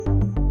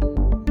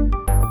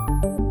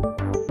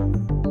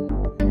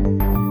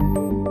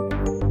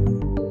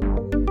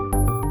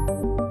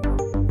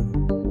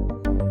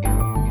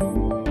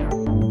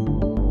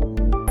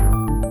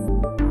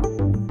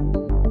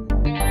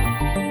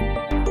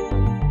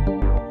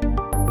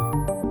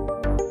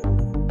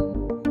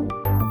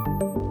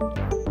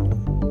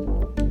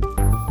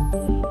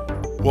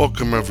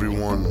Welcome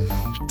everyone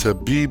to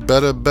Be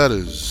Better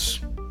Betters.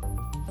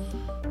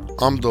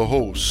 I'm the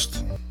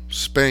host,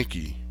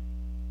 Spanky.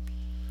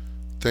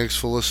 Thanks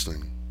for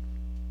listening.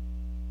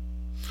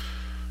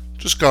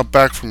 Just got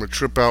back from a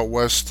trip out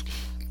west.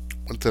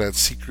 Went to that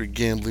secret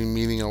gambling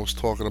meeting I was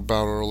talking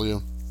about earlier.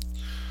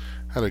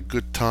 Had a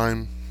good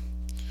time.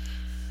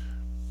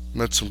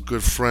 Met some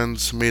good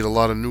friends. Made a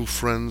lot of new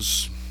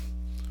friends.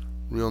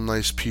 Real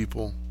nice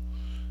people.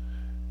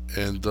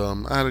 And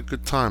I had a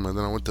good time. And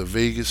then I went to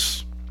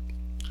Vegas.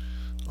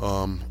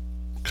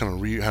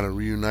 Had a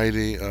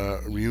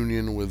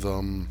reunion with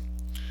some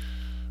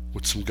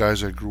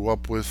guys I grew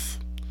up with.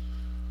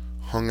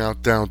 Hung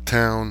out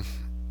downtown.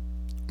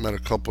 Met a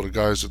couple of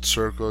guys at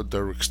Circa,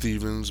 Derek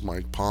Stevens,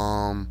 Mike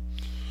Palm,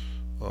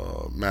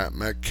 Matt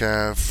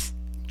Metcalf,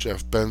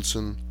 Jeff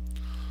Benson.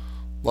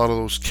 A lot of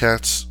those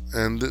cats,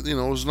 and it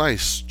was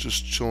nice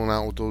just chilling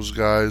out with those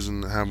guys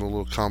and having a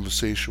little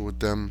conversation with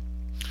them.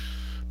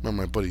 Met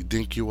my buddy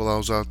Dinky while I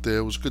was out there.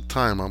 It was a good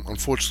time.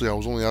 Unfortunately, I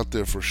was only out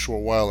there for a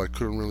short while. I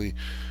couldn't really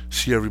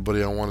see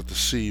everybody I wanted to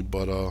see,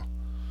 but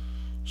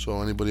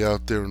so anybody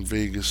out there in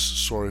Vegas,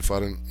 sorry if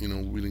I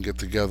didn't, we didn't get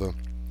together.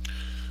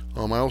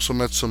 I also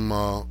met some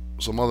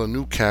other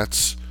new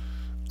cats,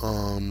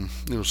 some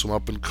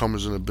up and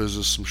comers in the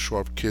business, some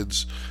sharp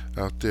kids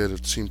out there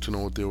that seemed to know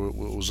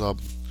what was up.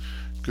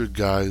 Good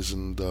guys,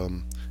 and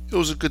it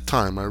was a good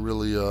time. I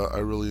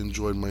really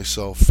enjoyed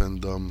myself,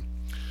 and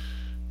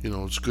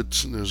it's good.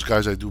 There's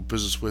guys I do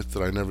business with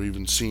that I never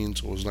even seen,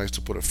 so it was nice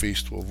to put a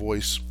face to a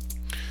voice.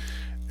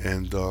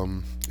 And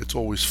it's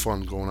always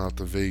fun going out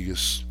to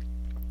Vegas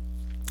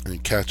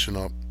and catching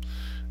up,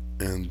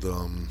 and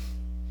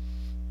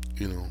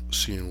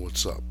seeing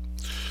what's up.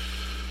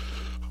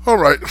 All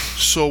right,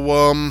 so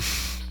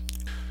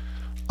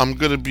I'm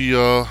gonna be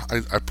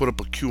I put up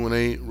a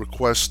Q&A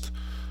request.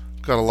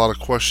 Got a lot of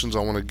questions I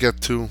want to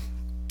get to.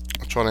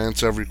 I'll try to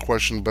answer every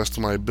question best of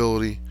my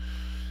ability,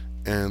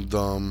 and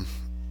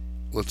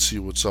let's see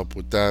what's up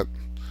with that,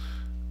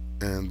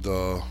 and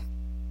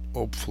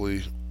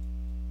hopefully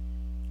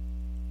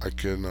I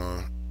can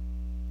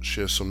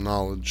share some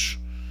knowledge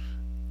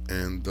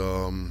and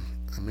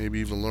maybe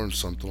even learn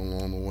something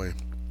along the way.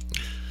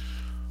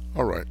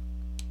 All right,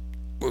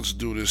 let's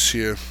do this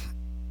here.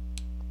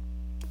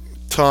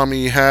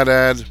 Tommy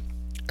Haddad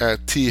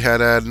at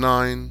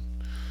THaddad9.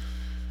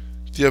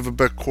 Do you ever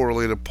bet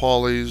correlated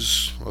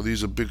parlays? Are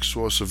these a big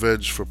source of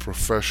edge for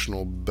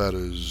professional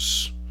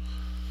bettors?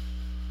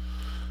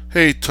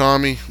 Hey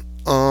Tommy,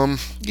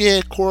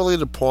 yeah,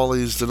 correlated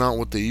parlays, they're not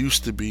what they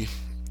used to be.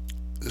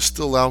 They're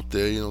still out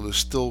there, there's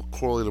still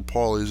correlated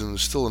parlays, and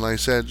there's still a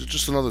nice edge. It's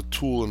just another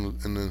tool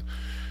in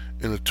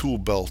a tool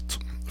belt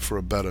for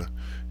a bettor.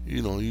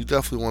 You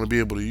definitely want to be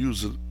able to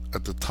use it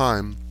at the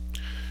time.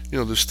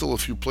 There's still a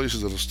few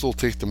places that'll still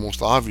take the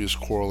most obvious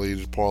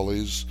correlated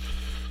parlays,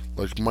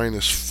 like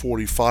minus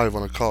 45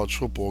 on a college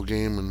football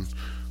game and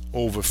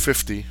over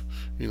 50,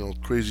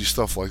 crazy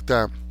stuff like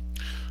that.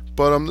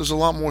 But there's a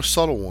lot more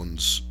subtle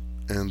ones,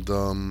 and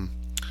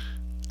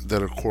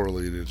that are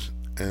correlated,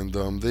 and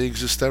they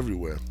exist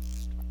everywhere.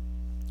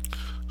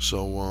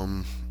 So I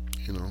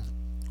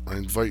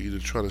invite you to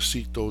try to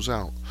seek those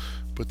out.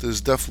 But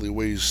there's definitely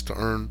ways to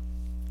earn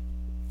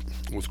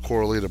with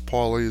correlated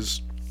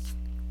parlays.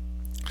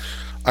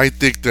 I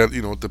think that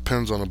it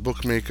depends on a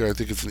bookmaker. I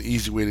think it's an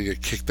easy way to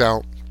get kicked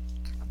out.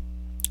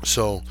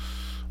 So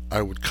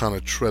I would kind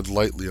of tread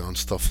lightly on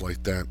stuff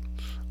like that.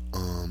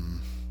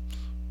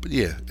 But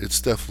yeah,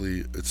 it's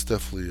definitely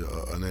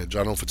an edge. I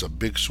don't know if it's a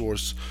big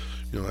source.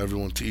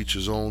 Everyone to each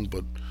his own.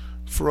 But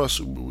for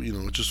us,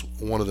 it's just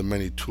one of the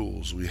many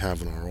tools we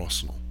have in our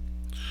arsenal.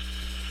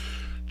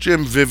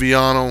 Jim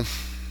Viviano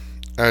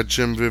at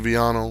Jim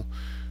Viviano.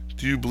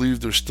 Do you believe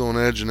there's still an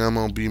edge in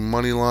MLB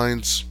money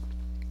lines?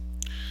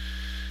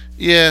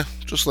 Yeah,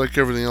 just like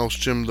everything else,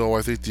 Jim, though,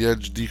 I think the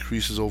edge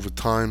decreases over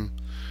time.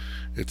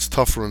 It's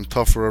tougher and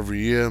tougher every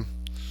year.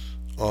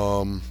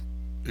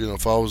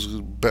 If I was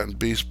betting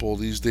baseball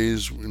these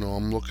days,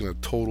 I'm looking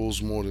at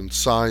totals more than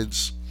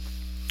sides.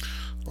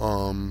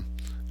 And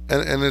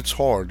it's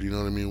hard,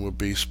 with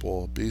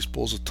baseball.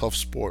 Baseball's a tough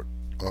sport.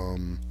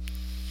 It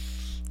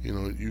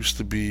used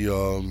to be,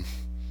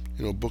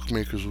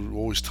 bookmakers would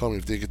always tell me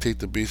if they could take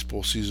the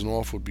baseball season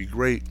off would be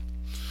great.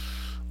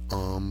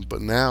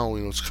 But now,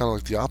 it's kind of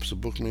like the opposite.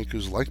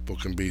 Bookmakers like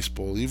booking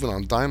baseball, even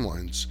on dime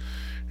lines.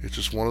 It's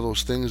just one of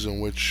those things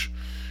in which,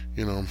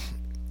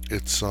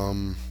 it's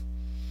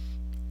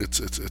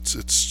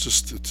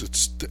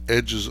the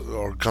edges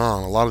are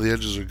gone. A lot of the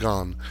edges are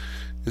gone.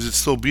 Is it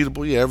still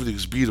beatable? Yeah,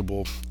 everything's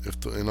beatable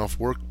if enough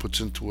work puts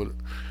into it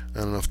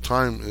and enough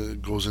time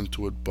goes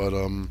into it. But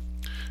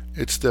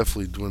it's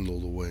definitely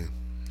dwindled away.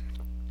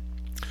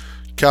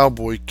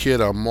 Cowboy Kid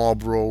on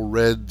Marlboro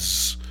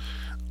Reds.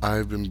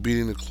 I've been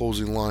beating the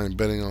closing line,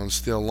 betting on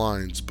stale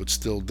lines, but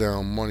still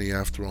down money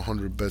after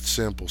 100 bet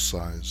sample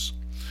size.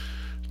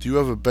 Do you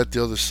ever bet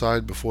the other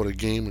side before the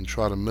game and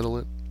try to middle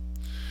it?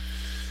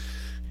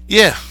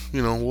 Yeah,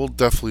 we'll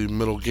definitely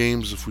middle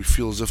games if we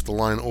feel as if the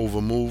line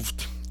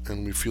overmoved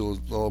and we feel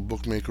a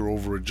bookmaker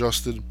over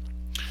adjusted.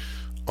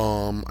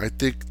 I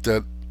think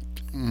that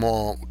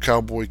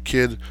Cowboy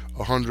Kid,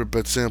 100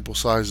 bet sample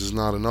size is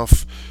not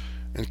enough.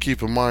 And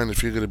keep in mind,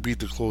 if you're going to beat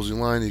the closing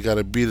line, you got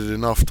to beat it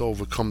enough to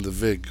overcome the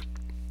VIG.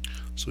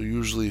 So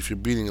usually, if you're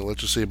beating it,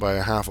 let's just say by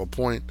a half a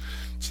point,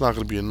 it's not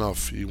going to be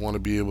enough. You want to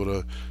be able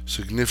to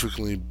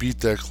significantly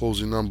beat that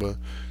closing number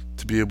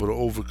to be able to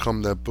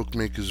overcome that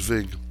bookmaker's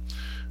VIG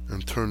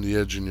and turn the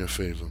edge in your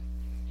favor.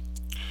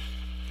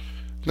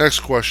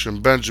 Next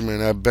question,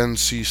 Benjamin at Ben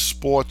C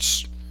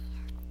Sports.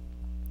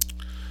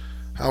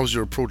 How is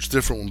your approach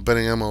different when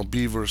betting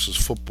MLB versus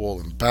football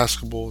and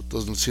basketball? It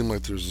doesn't seem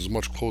like there's as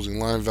much closing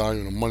line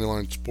value in a money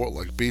line sport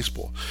like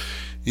baseball.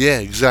 Yeah,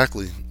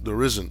 exactly.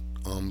 There isn't.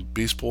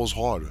 Baseball is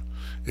hard.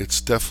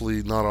 It's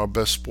definitely not our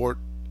best sport.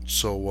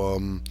 So,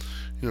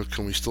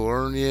 can we still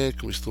earn? Yeah.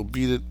 Can we still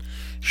beat it?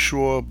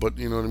 Sure. But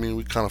you know what I mean.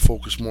 We kind of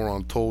focus more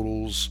on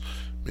totals,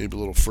 maybe a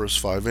little first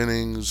 5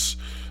 innings.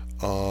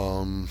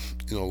 A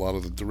lot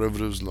of the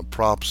derivatives and the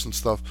props and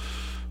stuff.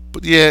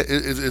 But yeah,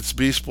 it's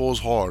baseball is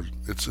hard.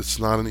 It's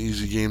not an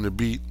easy game to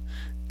beat,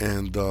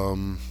 and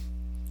and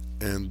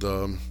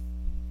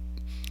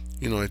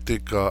I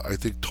think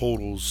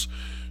totals,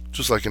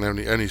 just like in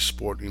any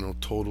sport,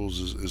 totals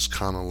is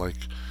kind of like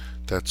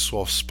that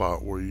soft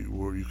spot where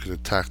you can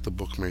attack the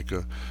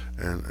bookmaker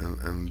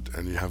and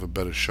you have a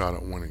better shot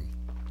at winning.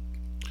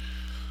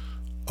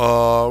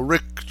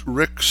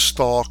 Rick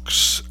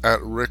Starks at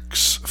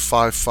Rick's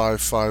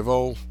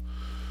 5550.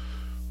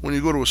 When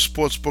you go to a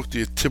sports book, do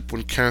you tip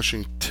when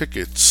cashing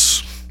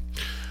tickets?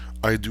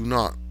 I do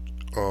not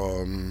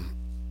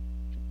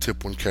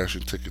tip when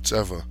cashing tickets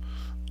ever.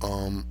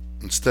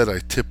 Instead, I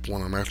tip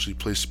when I'm actually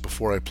placed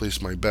before I place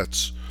my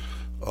bets.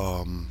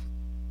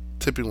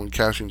 Tipping when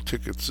cashing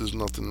tickets is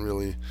nothing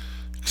really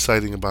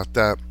exciting about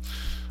that.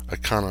 I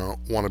kind of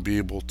want to be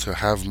able to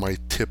have my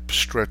tip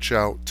stretch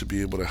out to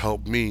be able to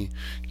help me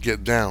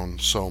get down.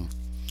 So,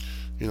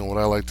 what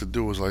I like to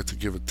do is I like to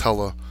give a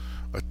teller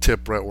a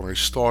tip right when I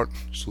start,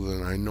 so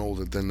then I know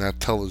that then that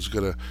teller is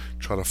gonna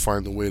try to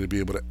find a way to be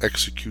able to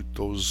execute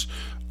those,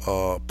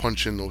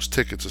 punch in those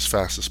tickets as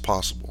fast as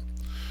possible.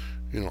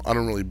 I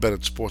don't really bet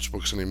at sports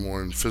books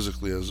anymore, and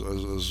physically, as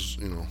it's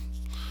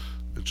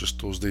just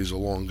those days are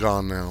long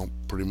gone now,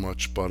 pretty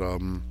much. But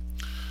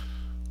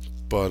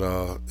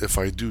if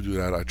I do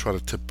that, I try to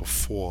tip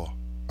before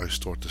I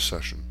start the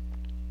session.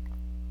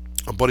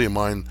 A buddy of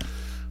mine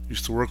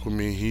used to work with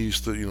me. He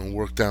used to,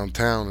 work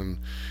downtown, and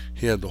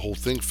he had the whole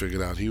thing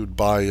figured out. He would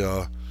buy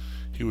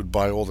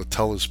all the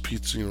tellers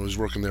pizza. He's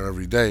working there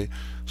every day,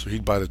 so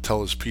he'd buy the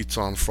tellers pizza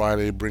on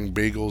Friday, bring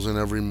bagels in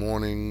every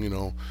morning.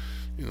 It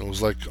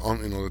was like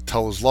the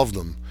tellers loved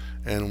them.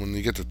 And when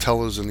you get the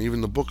tellers and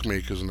even the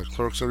bookmakers and the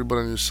clerks,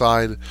 everybody on your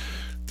side,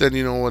 then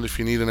you know what, if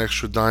you need an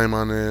extra dime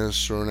on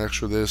this or an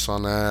extra this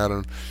on that,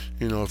 and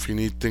if you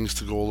need things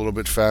to go a little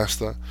bit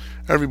faster,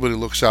 everybody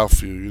looks out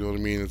for you. You know what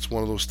I mean? It's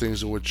one of those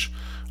things in which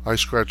I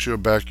scratch your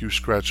back, you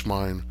scratch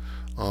mine.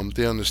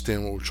 They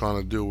understand what we're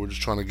trying to do. We're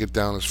just trying to get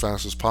down as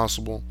fast as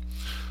possible,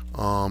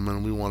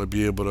 and we want to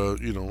be able to,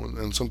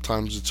 and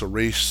sometimes it's a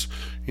race.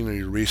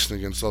 You're racing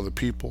against other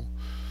people.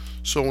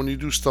 So when you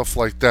do stuff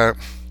like that,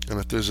 and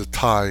if there's a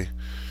tie,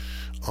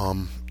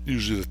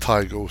 usually the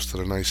tie goes to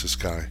the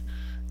nicest guy,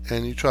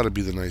 and you try to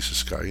be the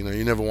nicest guy.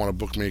 You never want a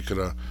bookmaker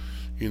to,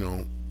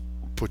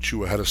 put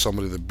you ahead of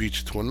somebody that beats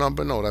you to a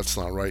number. No, that's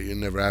not right. You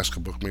never ask a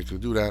bookmaker to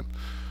do that.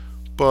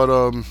 But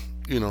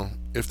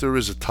if there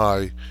is a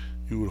tie,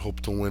 you would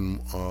hope to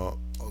win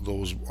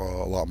those a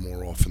lot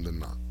more often than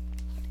not.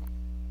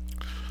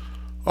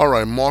 All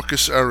right,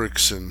 Marcus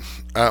Erickson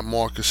at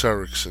Marcus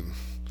Erickson.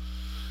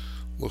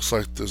 Looks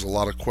like there's a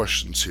lot of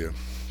questions here.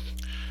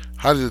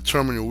 How do you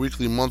determine your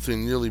weekly, monthly,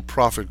 and yearly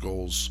profit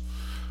goals?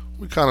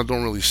 We kind of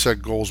don't really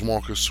set goals,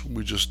 Marcus.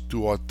 We just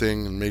do our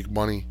thing and make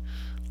money.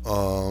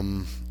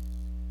 It's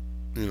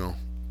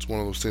one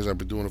of those things. I've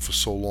been doing it for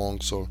so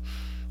long, so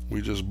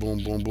we just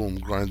boom, boom, boom,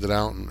 grind it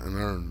out and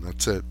earn.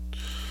 That's it.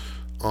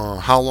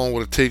 How long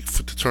would it take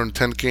to turn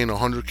 10K into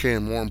 100K,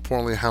 and more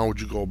importantly, how would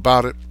you go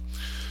about it?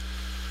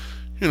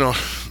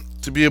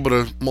 To be able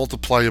to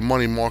multiply your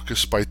money,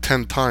 Marcus, by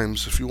 10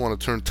 times, if you want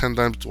to turn 10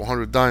 dimes to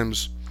 100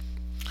 dimes,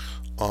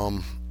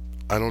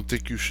 I don't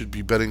think you should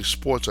be betting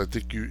sports. I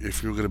think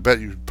if you're going to bet,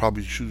 you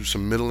probably should do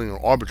some middling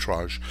or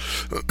arbitrage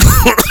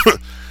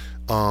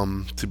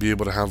to be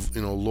able to have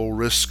low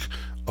risk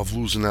of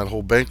losing that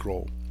whole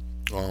bankroll.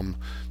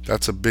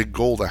 That's a big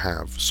goal to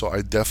have. So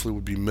I definitely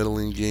would be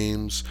middling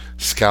games,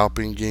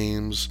 scalping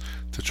games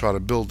to try to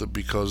build it,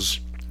 because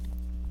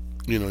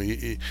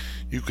you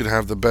could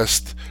have the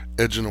best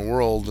edge in the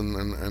world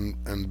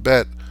and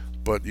bet,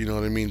 but you know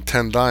what I mean,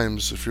 10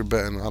 dimes, if you're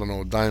betting, I don't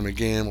know, a dime a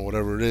game or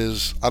whatever it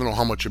is. I don't know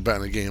how much you're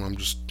betting a game. I'm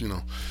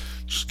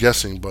just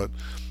guessing, but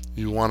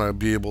you want to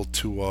be able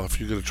to, if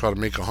you're going to try to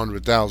make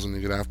 100,000,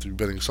 you're going to have to be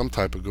betting some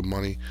type of good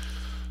money.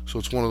 So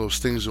it's one of those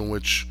things in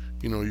which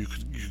you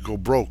could go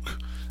broke,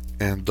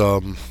 and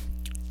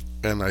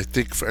I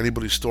think for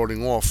anybody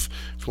starting off,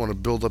 if you want to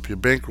build up your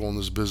bankroll in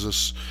this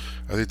business,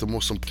 I think the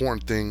most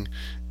important thing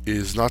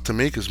is not to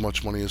make as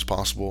much money as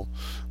possible,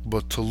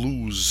 but to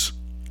lose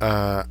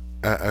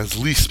as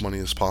least money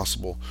as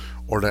possible,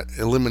 or that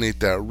eliminate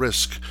that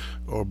risk,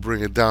 or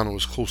bring it down to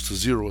as close to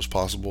zero as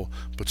possible,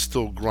 but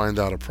still grind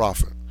out a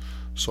profit.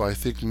 So I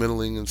think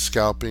middling and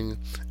scalping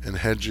and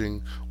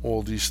hedging,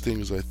 all these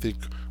things, I think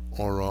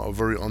are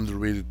very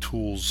underrated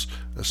tools,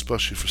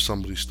 especially for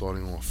somebody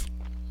starting off.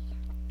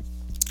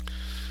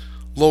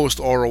 Lowest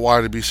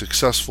ROI to be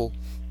successful.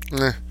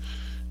 Eh,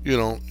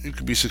 you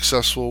could be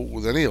successful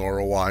with any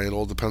ROI. It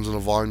all depends on the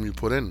volume you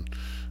put in.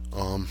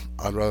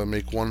 I'd rather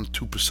make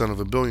 1-2% of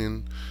a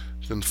billion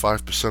than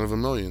 5% of a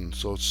million.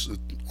 So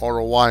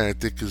ROI. I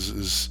think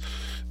is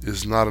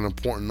not an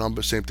important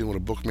number. Same thing with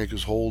a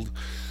bookmaker's hold.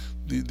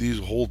 These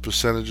hold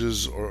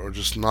percentages are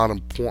just not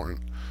important.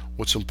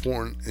 What's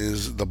important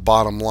is the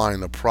bottom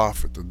line, the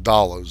profit, the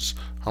dollars.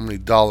 How many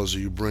dollars are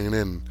you bringing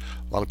in?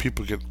 A lot of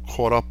people get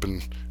caught up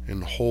in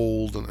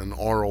hold and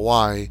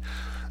ROI,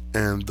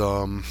 and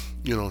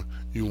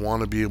you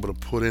want to be able to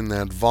put in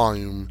that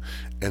volume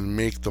and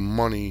make the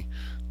money,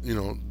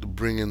 to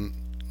bring in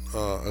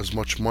as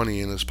much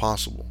money in as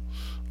possible.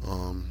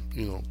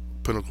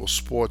 Pinnacle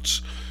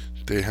Sports,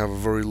 they have a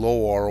very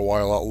low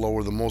ROI, a lot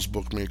lower than most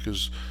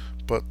bookmakers,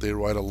 but they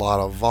write a lot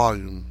of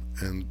volume,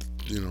 and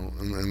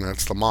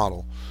that's the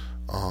model.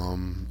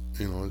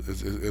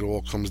 It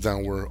all comes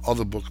down where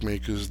other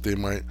bookmakers, they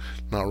might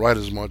not write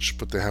as much,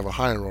 but they have a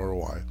higher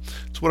ROI.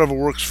 It's whatever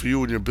works for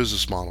you and your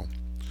business model.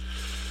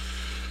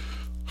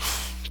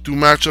 Do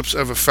matchups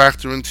ever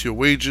factor into your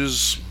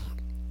wages?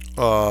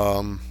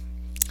 Um,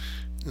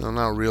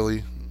 Not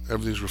really.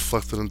 Everything's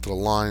reflected into the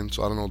line,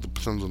 so I don't know. It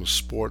depends on the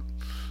sport,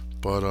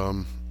 but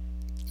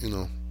you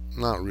know,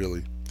 not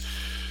really.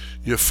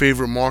 Your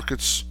favorite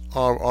markets?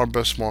 Our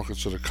best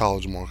markets are the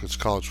college markets: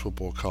 college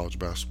football, college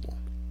basketball.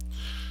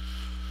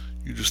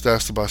 You just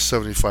asked about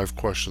 75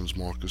 questions,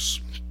 Marcus,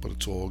 but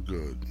it's all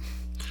good.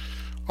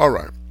 All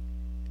right,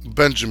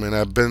 Benjamin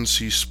at Ben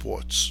C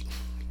Sports.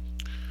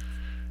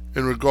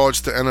 In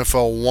regards to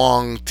NFL,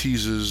 Wong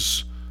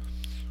teases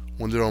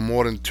when there are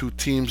more than two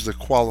teams that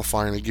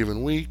qualify in a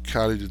given week.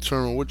 How do you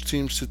determine which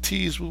teams to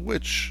tease with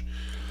which?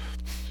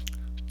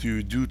 Do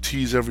you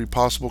tease every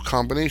possible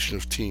combination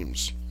of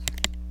teams?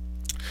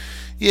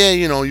 Yeah,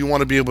 you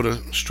want to be able to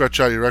stretch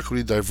out your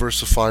equity,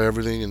 diversify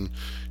everything, and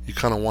you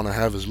kind of want to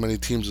have as many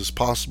teams as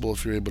possible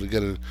if you're able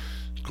to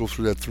go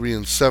through that 3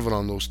 and 7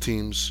 on those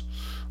teams.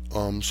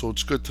 So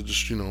it's good to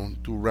just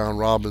do round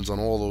robins on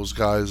all those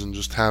guys and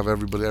just have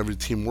every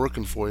team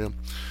working for you.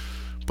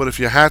 But if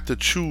you had to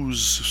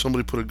choose, if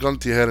somebody put a gun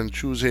to your head and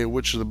choose, hey,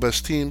 which are the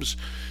best teams,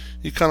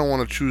 you kind of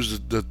want to choose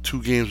the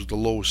two games with the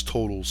lowest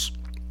totals,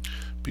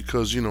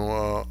 because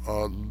the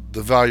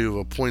value of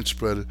a point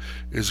spread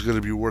is going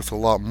to be worth a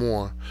lot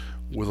more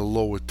with a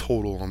lower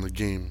total on the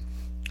game.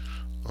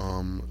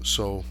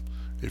 So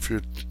if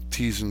you're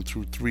teasing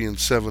through 3 and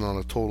 7 on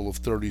a total of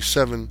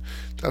 37,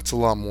 that's a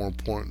lot more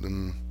important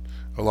than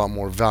a lot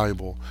more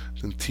valuable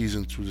than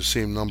teasing through the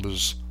same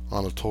numbers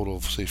on a total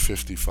of say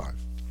 55.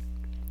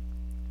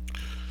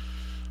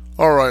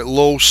 All right,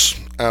 Los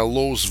at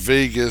Las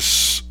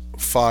Vegas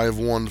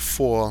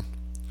 514.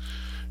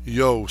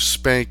 Yo,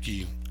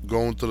 Spanky,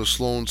 going to the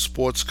Sloan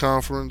Sports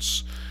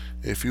Conference?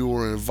 If you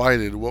were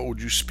invited, what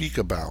would you speak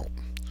about?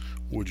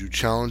 Would you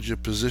challenge your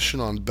position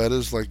on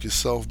bettors like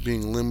yourself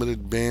being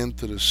limited banned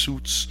to the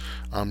suits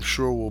I'm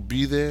sure will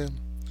be there?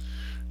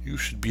 You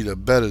should be the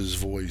bettors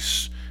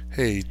voice.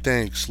 Hey,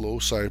 thanks,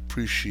 Los. I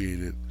appreciate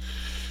it.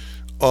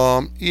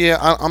 Yeah,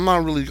 I'm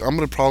not really. I'm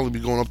gonna probably be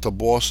going up to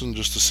Boston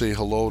just to say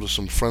hello to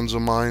some friends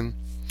of mine.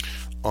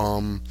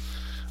 Um,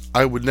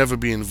 I would never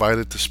be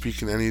invited to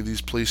speak in any of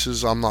these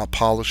places. I'm not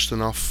polished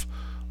enough.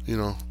 You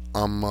know,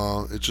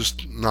 It's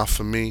just not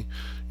for me.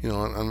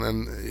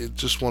 And it's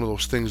just one of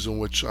those things in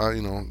which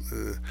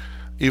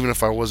even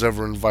if I was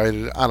ever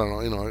invited, I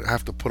don't know. I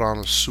have to put on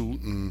a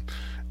suit and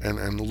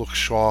look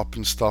sharp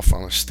and stuff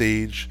on a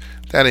stage.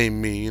 That ain't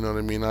me. You know what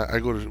I mean? I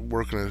go to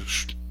work in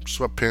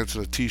sweatpants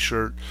and a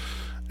t-shirt,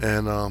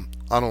 and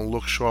I don't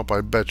look sharp.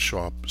 I bet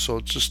sharp. So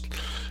it's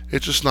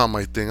just not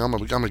my thing. I'm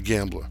a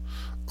gambler,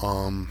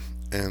 and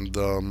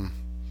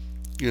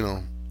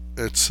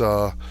it's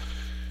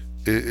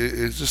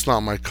it's just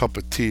not my cup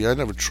of tea. I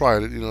never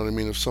tried it. You know what I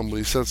mean? If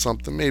somebody said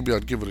something, maybe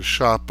I'd give it a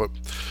shot, but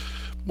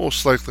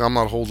most likely I'm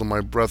not holding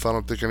my breath. I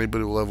don't think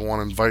anybody will ever want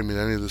to invite me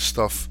to any of this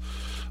stuff.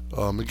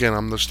 Again,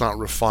 I'm just not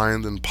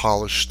refined and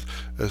polished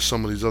as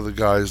some of these other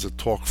guys that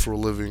talk for a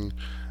living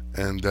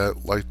and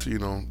that like to,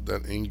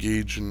 that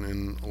engage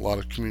in a lot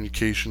of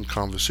communication,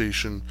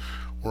 conversation,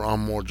 where I'm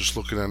more just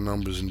looking at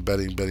numbers and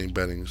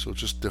betting. So it's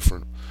just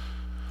different.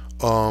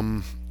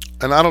 Um,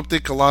 and I don't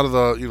think a lot of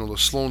the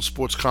Sloan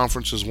Sports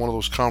Conference is one of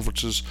those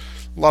conferences.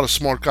 A lot of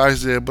smart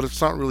guys there, but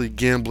it's not really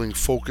gambling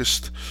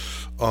focused.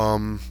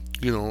 Um,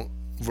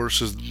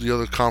 Versus the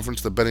other conference,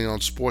 the Betting on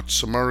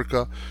Sports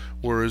America,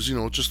 whereas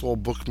it's just all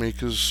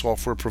bookmakers,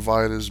 software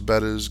providers,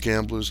 bettors,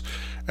 gamblers,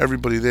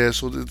 everybody there.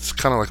 So it's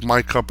kind of like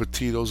my cup of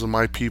tea. Those are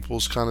my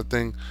people's kind of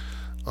thing.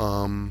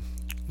 Um,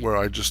 where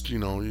I just,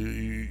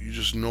 you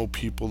just know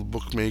people, the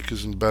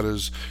bookmakers and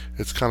bettors.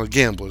 It's kind of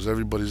gamblers.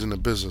 Everybody's in the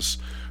business.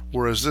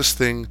 Whereas this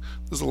thing,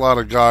 there's a lot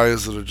of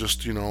guys that are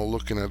just,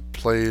 looking at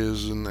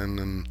players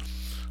and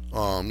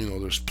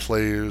there's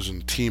players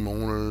and team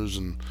owners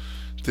and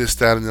this,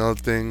 that, and the other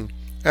thing.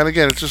 And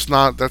again, it's just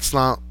not, that's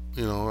not,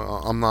 I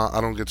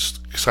don't get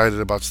excited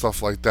about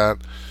stuff like that,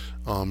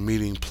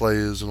 meeting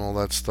players and all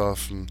that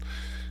stuff. And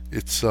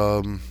it's,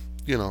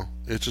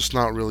 it's just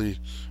not really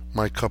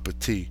my cup of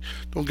tea.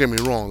 Don't get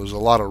me wrong. There's a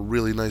lot of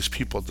really nice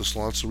people at this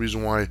lawn. That's the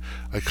reason why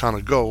I kind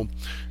of go,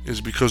 is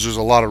because there's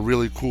a lot of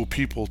really cool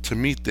people to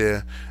meet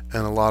there,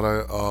 and a lot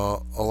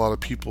of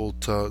people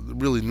to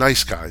really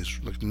nice guys,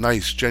 like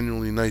nice,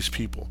 genuinely nice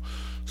people.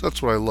 So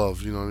that's what I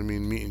love. You know what I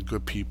mean? Meeting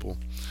good people,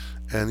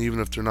 and even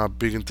if they're not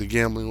big into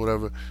gambling, or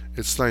whatever,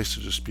 it's nice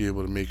to just be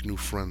able to make new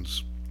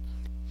friends.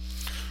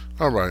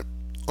 All right.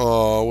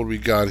 What do we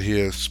got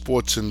here?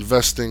 Sports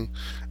investing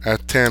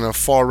at Tanner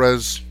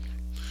Fares.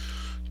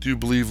 Do you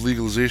believe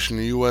legalization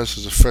in the U.S.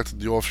 has affected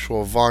the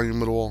offshore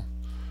volume at all?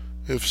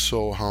 If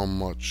so, how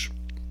much?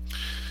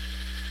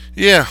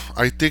 Yeah,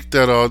 I think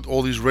that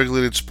all these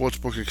regulated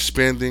sportsbook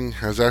expanding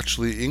has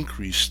actually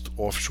increased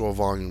offshore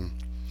volume.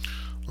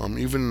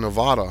 Even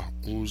Nevada,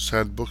 who's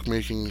had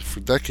bookmaking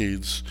for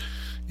decades,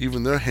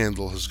 even their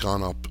handle has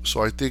gone up.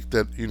 So I think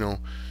that,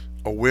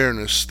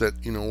 awareness that,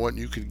 what,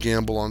 you could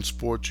gamble on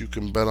sports, you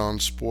can bet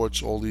on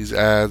sports, all these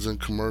ads and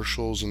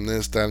commercials and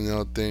this, that, and the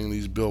other thing,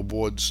 these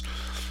billboards.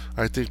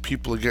 I think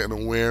people are getting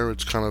aware.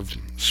 It's kind of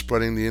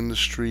spreading the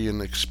industry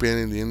and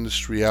expanding the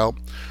industry out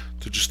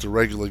to just the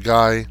regular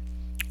guy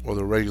or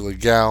the regular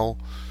gal,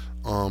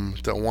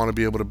 that want to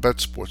be able to bet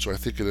sports. So I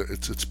think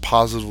it's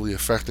positively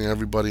affecting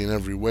everybody in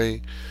every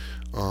way.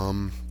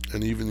 And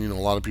even, a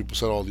lot of people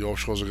said, "Oh, the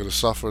offshores are going to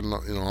suffer."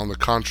 On the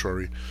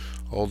contrary,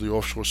 all the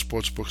offshore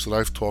sports books that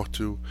I've talked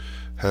to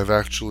have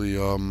actually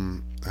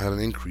had an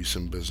increase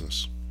in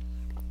business.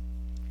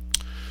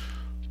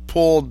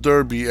 Paul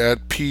Derby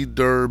at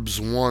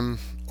PDerbs1.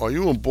 Are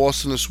you in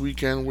Boston this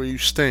weekend? Where are you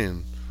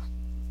staying?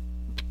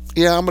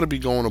 Yeah, I'm gonna be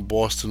going to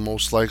Boston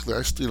most likely.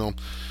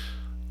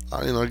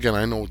 Again,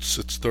 I know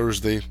it's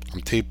Thursday. I'm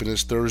taping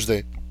this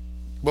Thursday,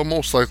 but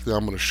most likely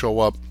I'm gonna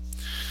show up.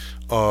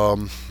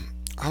 Um,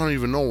 I don't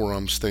even know where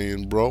I'm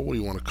staying, bro. What, do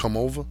you want to come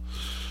over?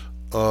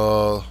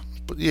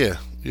 But yeah,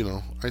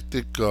 I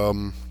think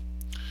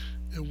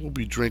we'll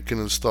be drinking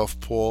and stuff,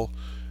 Paul.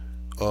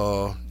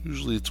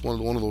 Usually it's one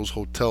of those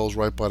hotels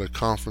right by the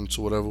conference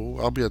or whatever.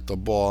 I'll be at the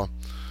bar,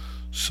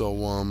 so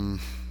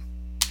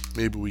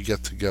maybe we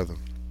get together.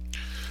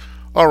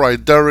 All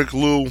right, Derek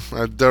Lou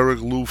at Derek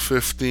Lou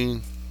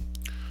 15.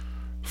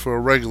 For a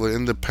regular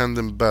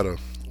independent bettor,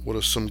 what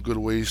are some good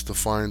ways to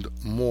find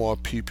more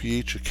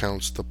PPH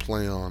accounts to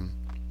play on?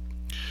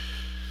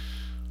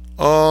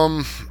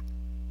 Um,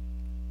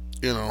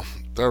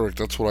 Derek,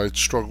 that's what I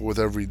struggle with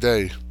every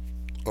day.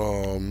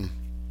 Um,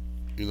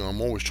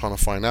 I'm always trying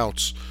to find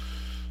outs.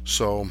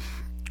 So,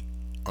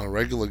 a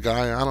regular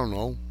guy, I don't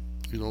know,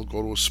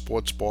 go to a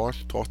sports bar,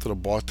 talk to the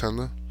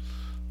bartender,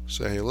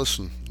 say, hey,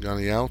 listen, you got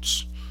any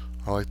outs?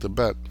 I like to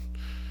bet.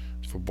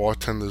 If a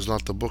bartender is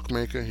not the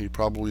bookmaker, he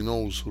probably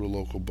knows who the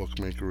local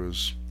bookmaker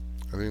is.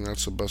 I think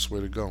that's the best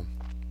way to go.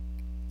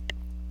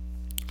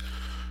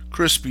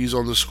 Crispies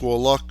underscore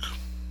luck.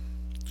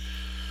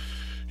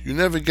 You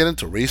never get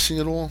into racing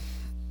at all?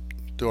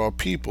 There are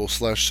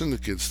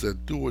people/syndicates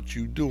that do what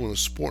you do in a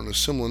sport in a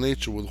similar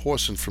nature with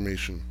horse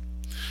information.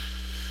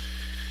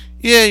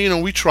 Yeah,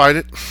 we tried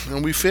it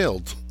and we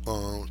failed.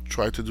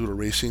 Tried to do the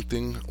racing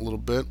thing a little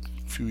bit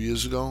a few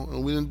years ago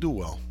and we didn't do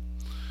well.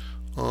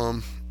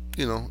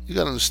 You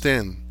got to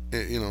understand,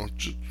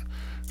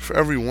 for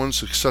every one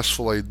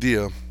successful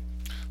idea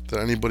that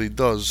anybody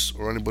does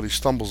or anybody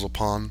stumbles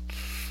upon,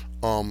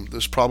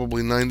 there's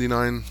probably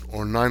 99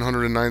 or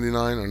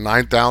 999 or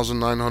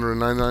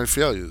 9,999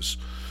 failures.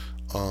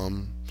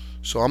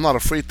 So I'm not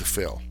afraid to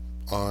fail,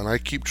 and I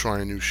keep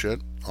trying new shit.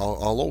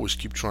 I'll always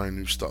keep trying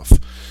new stuff,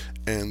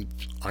 and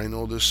I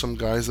know there's some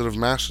guys that have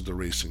mastered the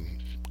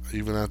racing.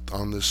 Even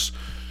on this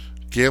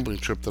gambling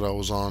trip that I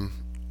was on,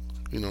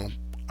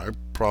 I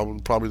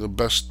probably the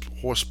best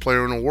horse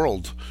player in the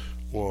world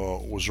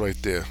was right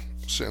there,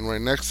 sitting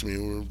right next to me.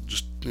 We were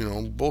just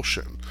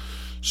bullshitting.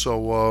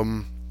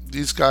 So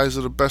these guys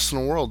are the best in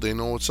the world. They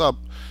know what's up,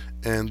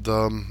 and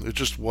it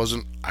just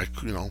wasn't.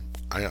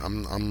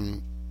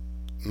 I'm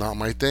not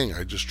my thing.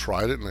 I just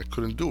tried it and I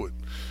couldn't do it.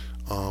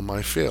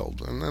 I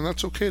failed, and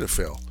that's okay to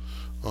fail.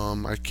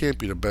 I can't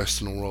be the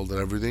best in the world at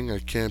everything. I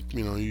can't,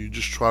 you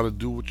just try to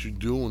do what you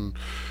do and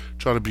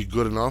try to be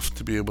good enough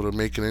to be able to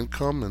make an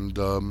income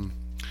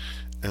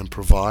and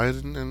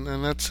provide,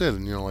 and that's it.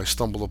 And I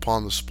stumbled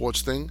upon the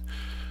sports thing,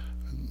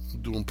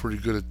 doing pretty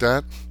good at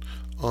that,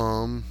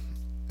 and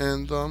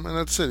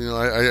that's it.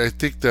 I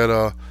think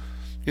that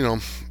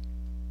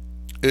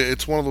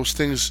it's one of those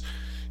things.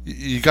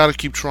 You got to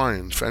keep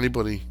trying. For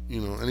anybody,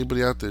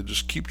 anybody out there,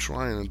 just keep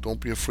trying and don't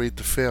be afraid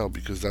to fail,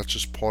 because that's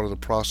just part of the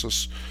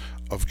process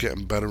of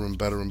getting better and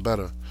better and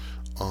better.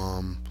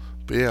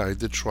 But But yeah, I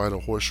did try the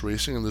horse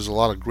racing, and there's a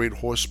lot of great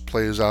horse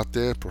players out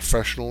there,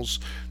 professionals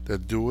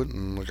that do it.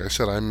 And like I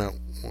said, I met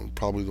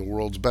probably the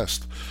world's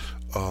best.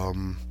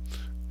 Um,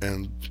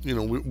 and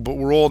but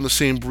we're all in the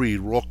same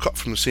breed. We're all cut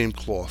from the same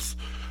cloth.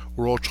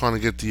 We're all trying to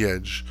get the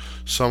edge.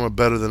 Some are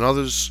better than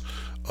others.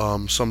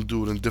 Some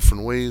do it in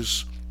different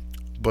ways.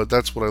 But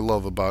that's what I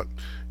love about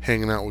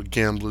hanging out with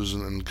gamblers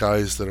and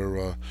guys that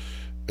are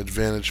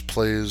advantage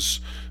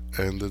players,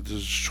 and that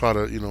just try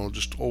to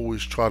just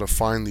always try to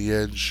find the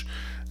edge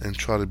and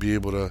try to be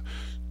able to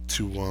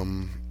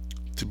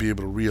be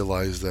able to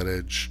realize that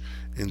edge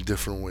in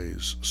different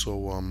ways.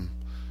 So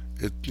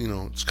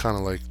it's kind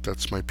of like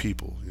that's my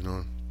people.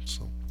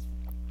 So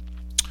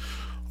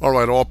all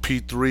right,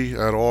 RP3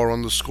 at R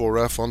underscore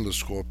F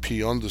underscore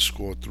P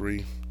underscore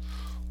 3.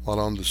 A lot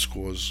of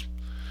underscores.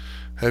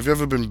 Have you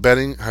been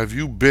betting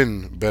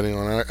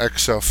on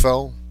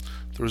XFL?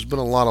 There's been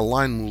a lot of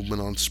line movement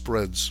on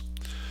spreads.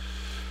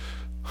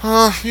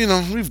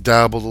 We've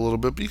dabbled a little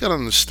bit, but you gotta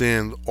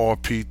understand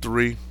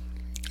RP3,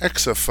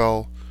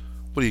 XFL.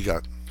 What do you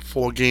got?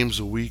 4 games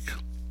a week.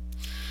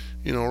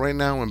 Right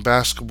now in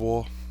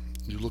basketball,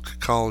 you look at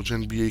college,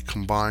 NBA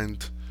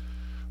combined,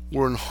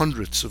 we're in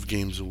hundreds of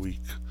games a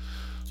week.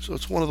 So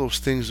it's one of those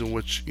things in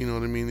which, you know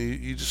what I mean,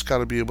 you just got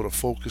to be able to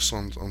focus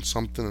on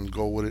something and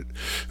go with it.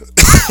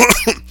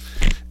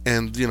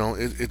 And,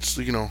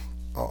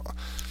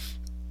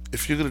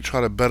 if you're going to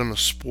try to bet on a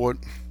sport,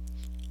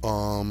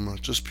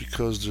 just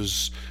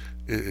because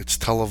it's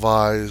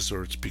televised,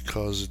 or it's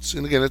because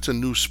and again, it's a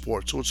new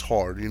sport, so it's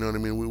hard. You know what I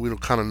mean? We don't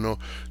kind of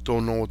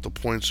don't know what the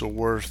points are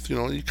worth.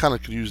 You kind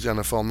of could use the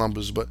NFL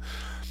numbers, but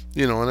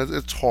and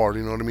it's hard.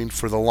 You know what I mean?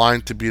 For the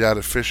line to be that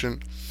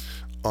efficient,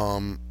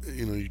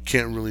 you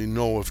can't really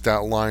know if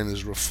that line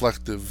is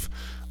reflective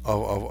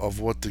of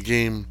what the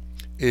game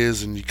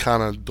is, and you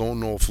kind of don't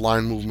know if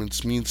line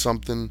movements mean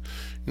something.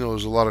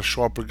 There's a lot of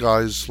sharper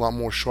guys, a lot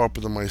more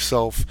sharper than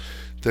myself,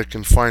 that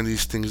can find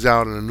these things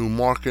out in a new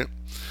market.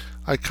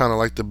 I kind of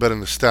like to bet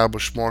an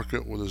established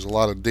market where there's a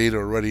lot of data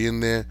already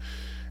in there,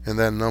 and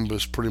that number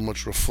is pretty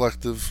much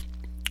reflective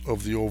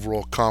of the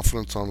overall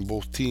confidence on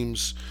both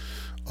teams.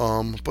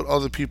 But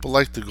other people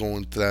like to go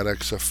into that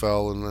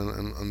XFL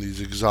and these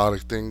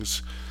exotic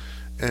things,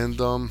 and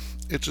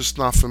it's just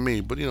not for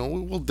me. But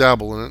we'll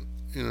dabble in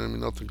it.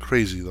 Nothing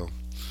crazy though.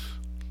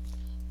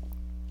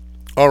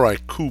 All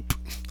right, Coop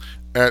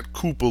at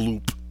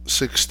Koopaloop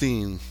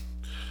 16.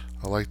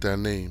 I like that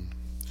name.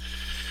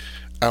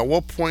 At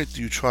what point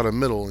do you try to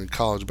middle in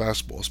college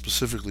basketball,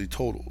 specifically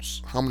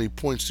totals? How many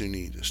points do you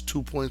need? Is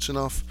 2 points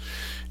enough?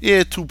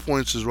 Yeah, 2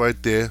 points is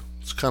right there.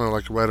 It's kind of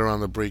like right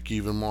around the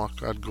break-even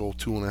mark. I'd go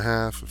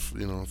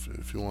 2.5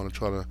 if you want to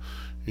try to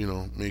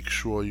make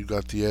sure you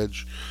got the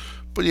edge.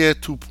 But yeah,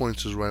 2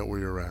 points is right where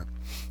you're at.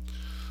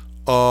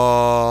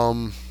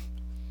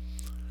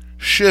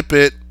 Ship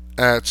it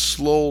at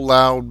Slow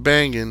Loud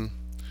Bangin'.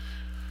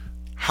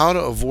 How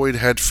to avoid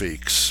head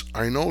fakes.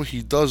 I know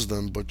he does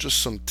them, but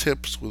just some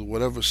tips with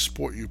whatever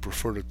sport you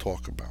prefer to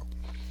talk about.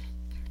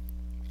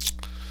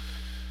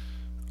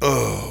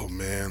 Oh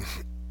man,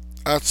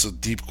 that's a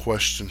deep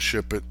question.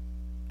 Ship it.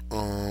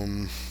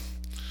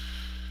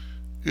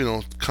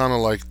 Kind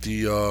of like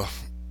the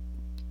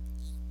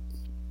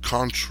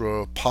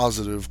contra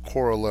positive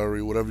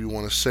corollary, whatever you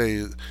want to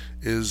say,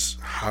 is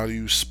how do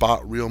you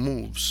spot real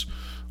moves?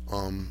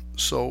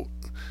 So,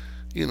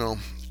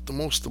 the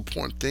most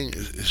important thing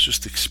is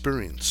just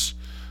experience,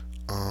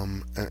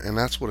 and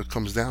that's what it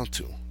comes down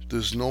to.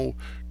 There's no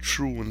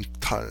true and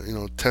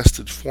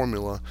tested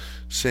formula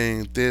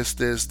saying this,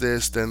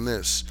 then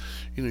this.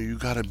 You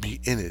got to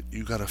be in it.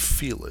 You got to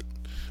feel it.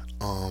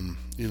 And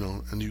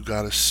you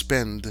got to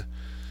spend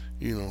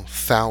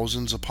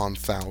thousands upon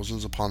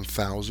thousands upon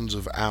thousands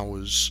of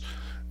hours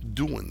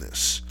doing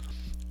this,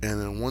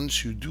 and then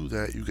once you do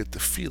that, you get to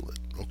feel it.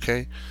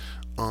 Okay.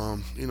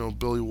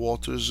 Billy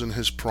Walters in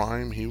his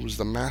prime, he was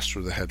the master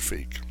of the head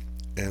fake.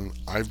 And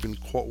I've been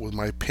caught with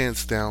my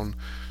pants down,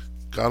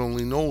 God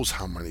only knows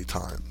how many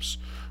times,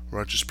 where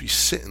I'd just be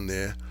sitting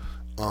there,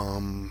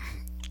 having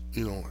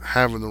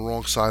the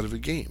wrong side of a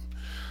game.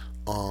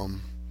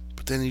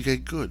 But then you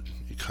get good.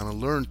 You kind of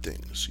learn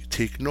things. You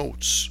take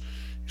notes.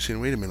 You say,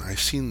 wait a minute, I've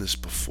seen this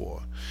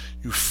before.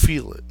 You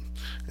feel it.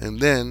 And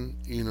then,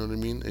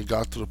 it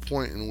got to the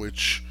point in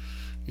which,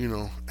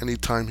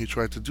 anytime he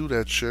tried to do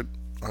that shit,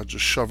 I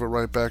just shove it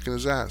right back in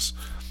his ass.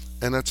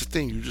 And that's the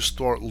thing. You just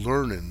start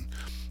learning.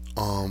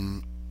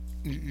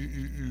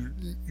 You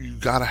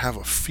gotta have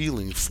a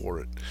feeling for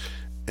it,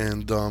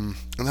 and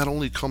that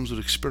only comes with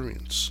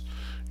experience.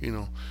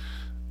 And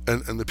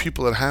the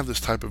people that have this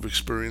type of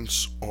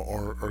experience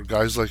are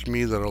guys like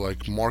me that are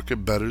like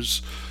market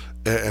bettors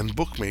and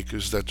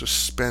bookmakers that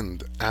just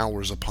spend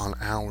hours upon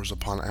hours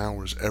upon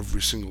hours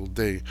every single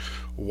day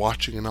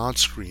watching an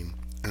odds screen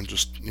and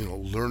just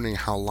learning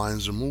how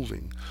lines are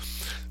moving.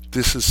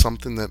 This is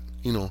something that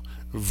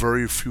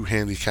very few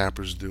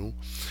handicappers do,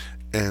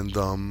 and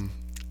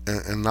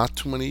not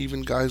too many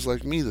even guys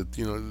like me that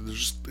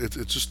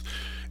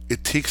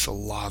it takes a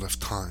lot of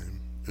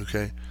time.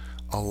 Okay,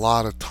 a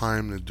lot of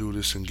time to do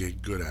this and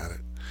get good at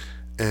it.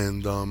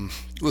 And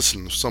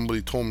listen, if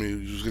somebody told me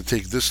it was going to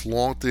take this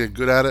long to get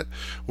good at it,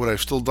 would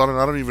I've still done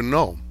it? I don't even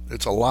know.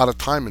 It's a lot of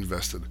time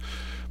invested.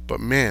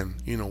 But man,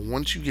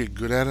 once you get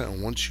good at it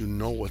and once you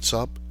know what's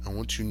up and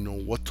once you know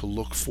what to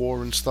look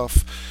for and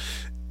stuff,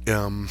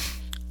 um,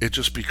 it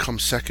just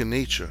becomes second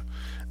nature.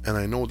 And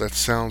I know that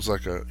sounds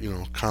like a,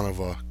 kind of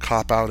a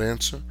cop out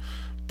answer,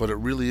 but it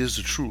really is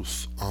the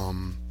truth.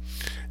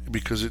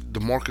 Because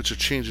the markets are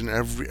changing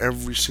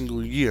every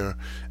single year,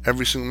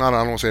 every single not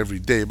I don't want to say every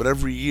day, but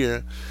every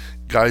year,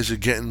 guys are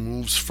getting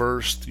moves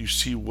first. You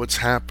see what's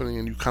happening,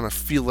 and you kind of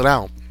feel it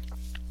out.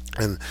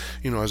 And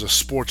as a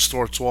sport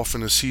starts off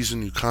in a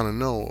season, you kind of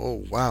know,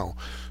 oh wow,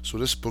 so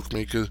this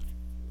bookmaker,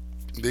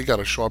 they got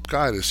a sharp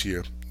guy this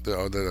year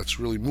that's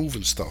really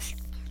moving stuff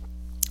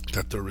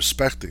that they're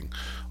respecting.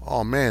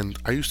 Oh man,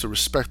 I used to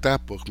respect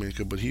that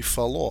bookmaker, but he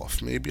fell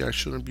off. Maybe I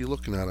shouldn't be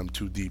looking at him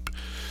too deep.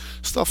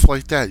 Stuff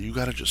like that, you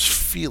got to just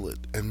feel it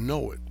and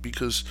know it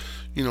because,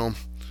 you know,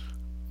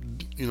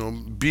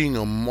 being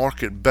a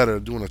market better,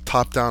 doing a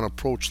top-down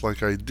approach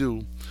like I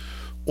do,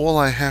 all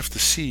I have to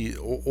see,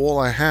 all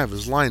I have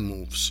is line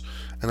moves,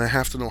 and I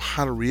have to know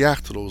how to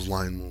react to those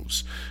line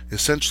moves.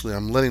 Essentially,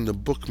 I'm letting the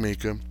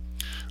bookmaker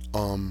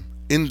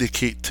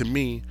indicate to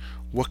me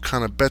what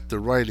kind of bet they're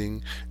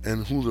writing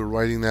and who they're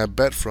writing that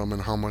bet from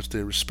and how much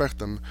they respect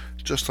them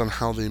just on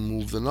how they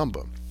move the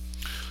number.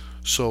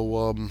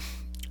 So,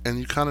 and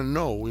you kind of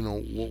know,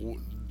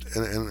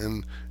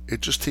 and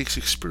it just takes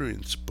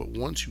experience. But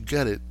once you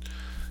get it,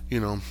 you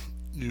know,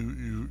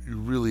 you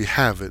really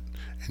have it,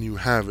 and you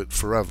have it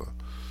forever.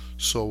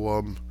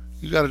 So,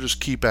 you got to just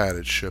keep at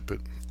it, ship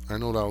it. I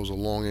know that was a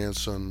long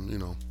answer,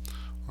 and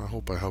I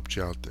hope I helped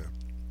you out there.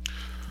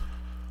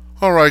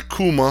 All right,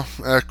 Kuma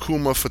at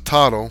Kuma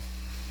Fatato.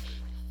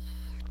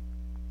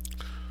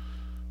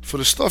 For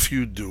the stuff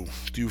you do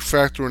you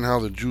factor in how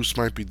the juice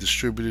might be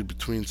distributed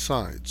between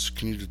sides?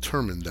 Can you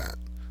determine that?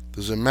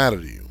 Does it matter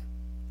to you?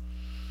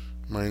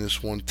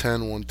 Minus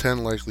 110,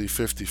 110, likely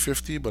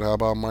 50-50, but how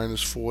about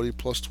minus 40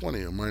 plus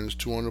 20 or minus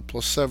 200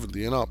 plus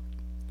 70 and up?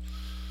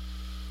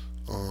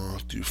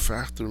 Do you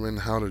factor in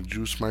how the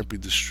juice might be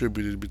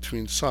distributed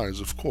between sides?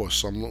 Of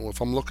course.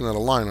 If I'm looking at a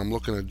line, I'm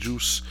looking at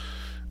juice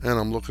and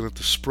I'm looking at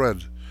the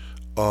spread.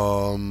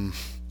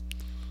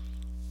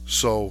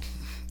 So,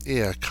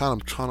 yeah,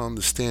 kind of trying to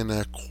understand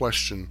that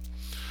question.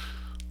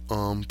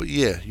 But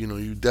yeah,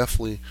 you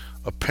definitely,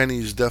 a penny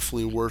is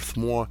definitely worth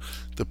more.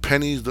 The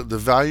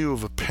value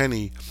of a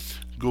penny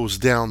goes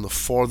down the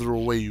farther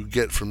away you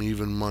get from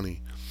even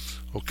money.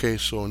 Okay,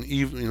 so a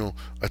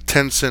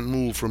 10-cent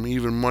move from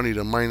even money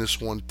to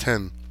minus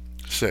 110,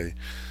 say,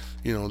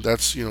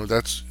 that's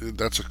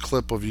a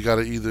clip of you got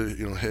to either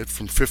hit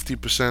from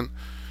 50%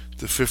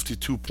 to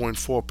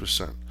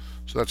 52.4%.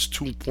 So that's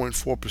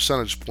 2.4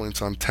 percentage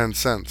points on 10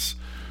 cents.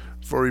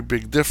 Very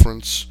big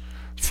difference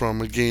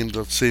from a game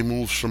that say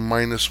moves from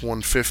minus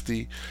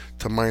 150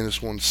 to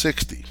minus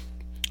 160.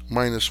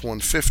 Minus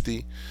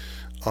 150,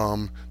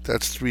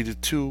 that's 3 to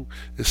 2.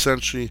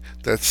 Essentially,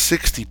 that's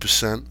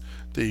 60%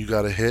 that you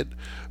got to hit,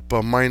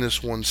 but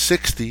minus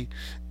 160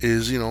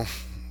 is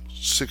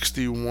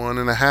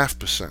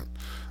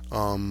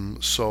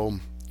 61.5%. So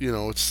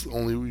it's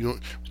only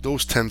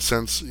those 10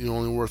 cents you're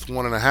only worth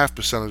 1.5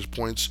 percentage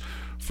points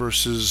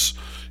versus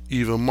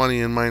even money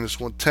in minus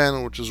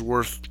 110, which is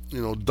worth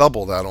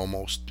double that,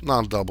 almost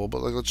not double,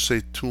 but like let's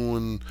say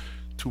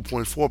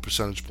 2.4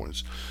 percentage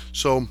points.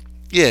 So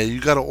yeah, you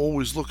got to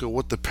always look at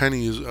what the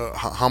penny is,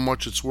 how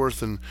much it's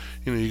worth, and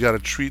you got to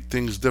treat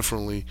things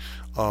differently.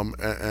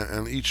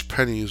 And each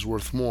penny is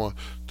worth more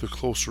the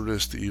closer it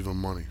is to even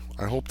money.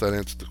 I hope that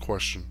answered the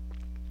question.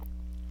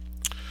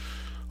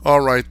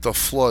 All right, the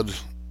flood.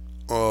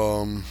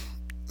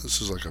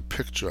 This is like a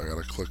picture I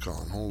got to click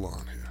on. Hold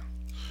on here.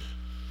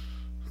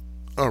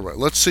 All right,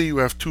 let's say you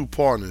have two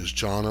partners,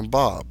 John and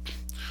Bob.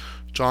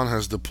 John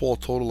has the pool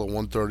total at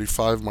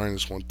 135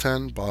 minus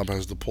 110. Bob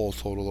has the pool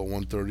total at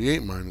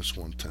 138 minus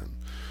 110.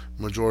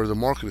 Majority of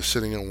the market is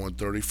sitting at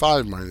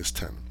 135 minus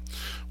 10.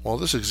 While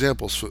this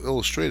example is for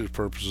illustrative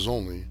purposes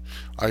only,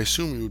 I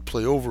assume you would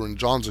play over in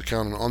John's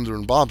account and under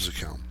in Bob's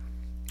account.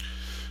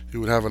 You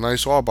would have a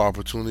nice ARB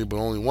opportunity, but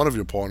only one of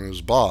your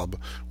partners, Bob,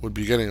 would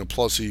be getting a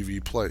plus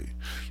EV play.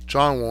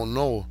 John won't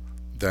know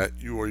that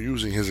you are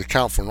using his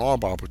account for an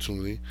ARB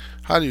opportunity.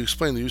 How do you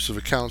explain the use of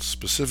accounts,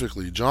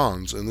 specifically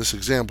John's, in this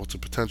example to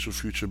potential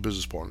future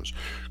business partners?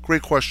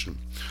 Great question.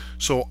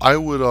 So I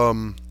would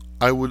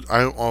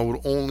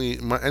only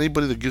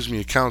anybody that gives me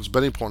accounts,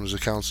 betting partners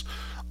accounts,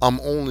 I'm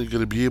only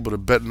going to be able to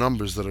bet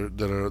numbers that are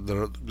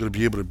going to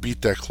be able to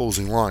beat that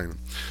closing line.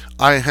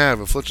 I have,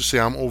 if let's just say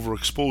I'm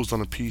overexposed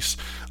on a piece,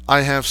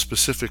 I have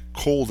specific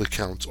cold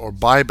accounts or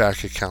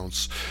buyback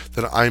accounts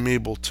that I'm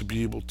able to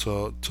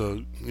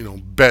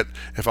bet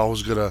if I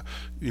was going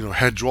to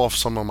hedge off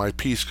some of my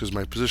piece because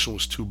my position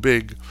was too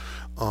big.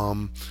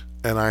 And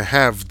I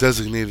have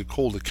designated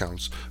cold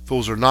accounts.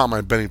 Those are not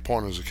my betting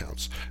partners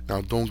accounts.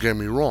 Now, don't get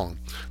me wrong.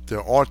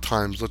 There are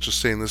times, let's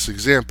just say in this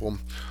example,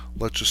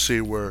 let's just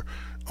say where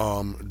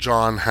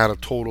John had a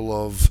total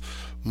of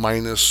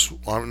let's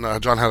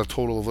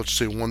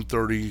say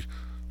 130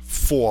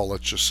 134,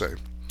 let's just say.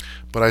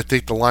 But I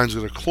think the line's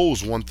going to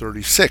close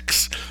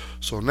 136.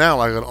 So now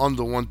I got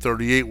under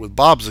 138 with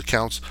Bob's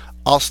accounts.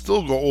 I'll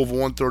still go over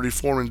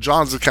 134 in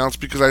John's accounts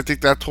because I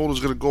think that total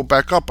is going to go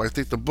back up. I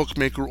think the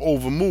bookmaker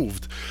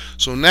overmoved.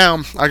 So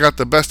now I got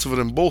the best of it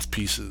in both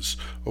pieces.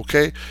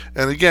 Okay?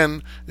 And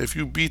again, if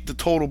you beat the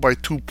total by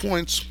 2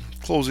 points,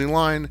 closing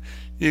line,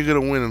 you're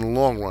going to win in the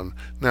long run.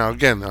 Now,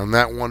 again, on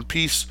that one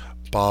piece,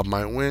 Bob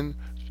might win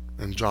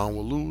and John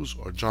will lose,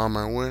 or John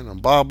might win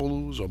and Bob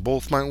will lose, or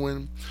both might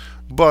win.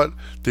 But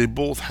they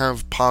both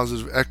have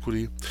positive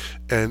equity,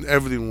 and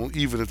everything will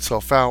even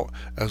itself out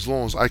as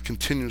long as I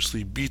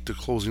continuously beat the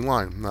closing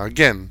line. Now,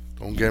 again,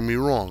 don't get me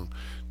wrong.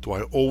 Do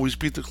I always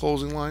beat the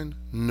closing line?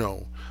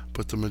 No.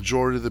 But the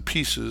majority of the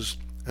pieces,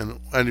 and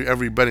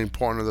every betting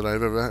partner that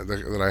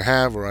I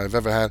have or I've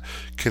ever had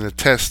can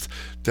attest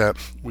that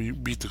we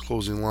beat the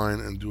closing line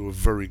and do a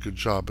very good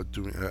job at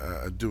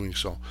doing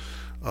so.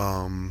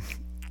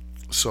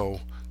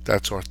 So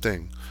that's our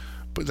thing.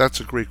 But that's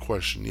a great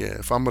question. Yeah,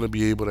 if I'm going to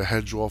be able to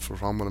hedge off, or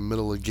if I'm in the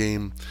middle of a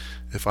game,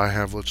 if I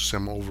have, let's just say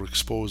I'm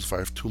overexposed, if I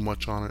have too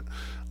much on it,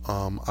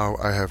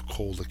 I have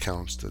cold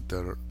accounts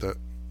that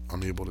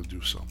I'm able to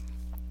do so.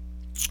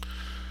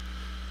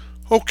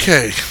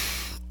 Okay.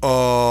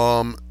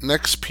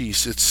 Next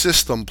piece. It's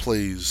system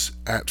plays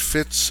at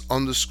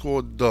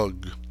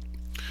Fitz_Doug.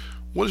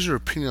 What is your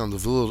opinion on the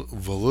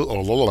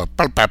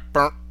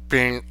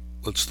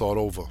Let's start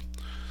over.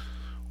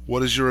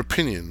 What is your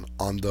opinion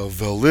on the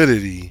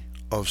validity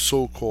of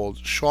so-called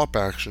sharp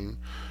action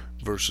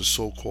versus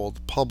so-called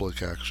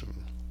public action?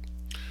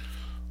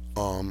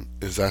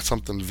 Is that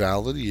something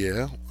valid?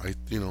 Yeah, I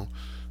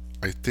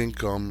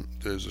think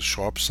there's a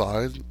sharp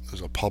side,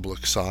 there's a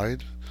public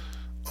side.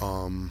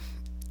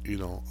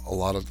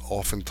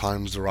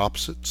 Oftentimes they're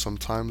opposite.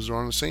 Sometimes they're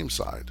on the same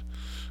side.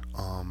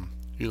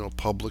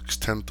 Publics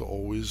tend to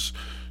always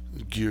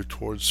gear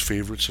towards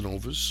favorites and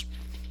overs.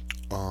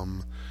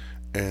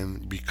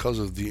 And because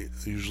of the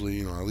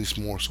usually, at least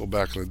more so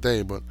back in the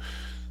day, but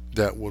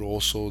that would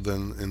also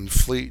then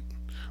inflate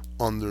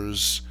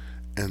unders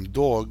and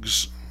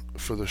dogs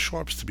for the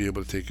sharps to be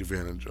able to take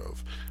advantage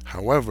of.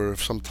 However,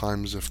 if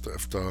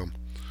the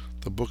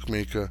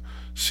bookmaker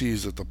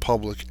sees that the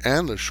public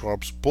and the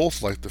sharps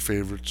both like the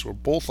favorites or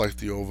both like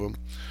the over,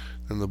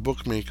 then the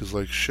bookmaker's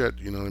like, shit,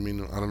 you know what I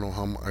mean? I don't know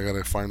how I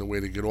gotta find a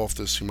way to get off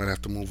this. You might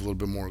have to move a little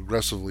bit more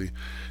aggressively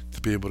to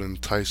be able to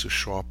entice a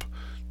sharp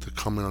to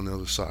come in on the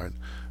other side.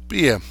 But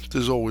yeah,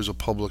 there's always a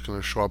public and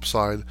a sharp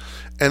side,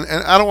 and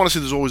I don't want to say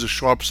there's always a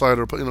sharp side,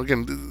 or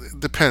again, it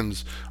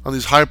depends on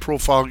these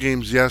high-profile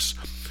games. Yes,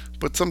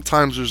 but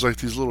sometimes there's like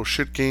these little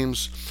shit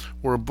games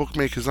where a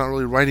bookmaker's not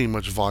really writing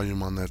much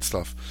volume on that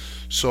stuff.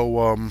 So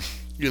when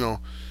you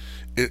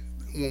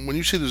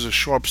say there's a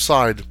sharp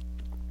side,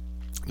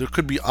 there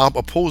could be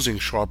opposing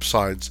sharp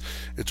sides.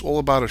 It's all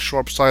about a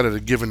sharp side at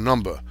a given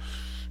number.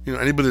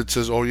 Anybody that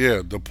says, "Oh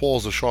yeah,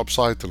 DePaul's the sharp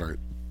side tonight,"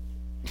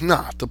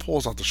 nah,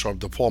 DePaul's not the sharp.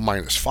 DePaul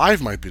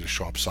 -5 might be the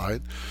sharp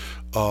side.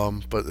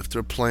 But if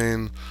they're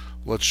playing,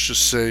 let's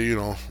just say,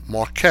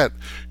 Marquette,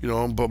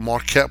 but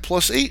Marquette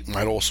 +8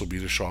 might also be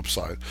the sharp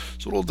side.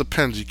 So it all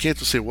depends. You can't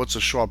just say what's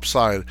a sharp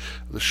side.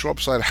 The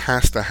sharp side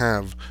has to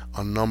have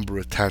a number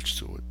attached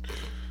to it.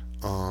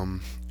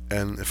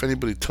 And if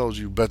anybody tells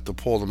you bet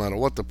DePaul no matter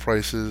what the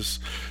price is,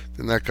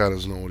 then that guy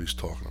doesn't know what he's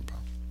talking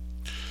about.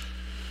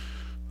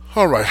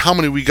 All right, how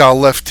many we got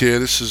left here?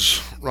 This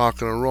is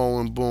rocking and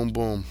rolling. Boom,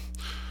 boom.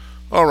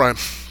 All right,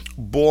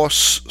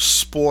 Boss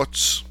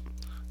Sports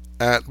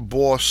at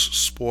Boss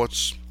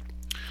Sports.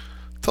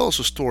 Tell us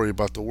a story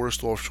about the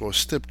worst offshore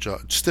stiff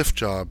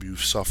job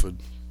you've suffered.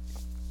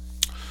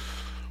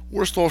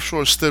 Worst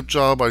offshore stiff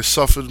job I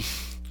suffered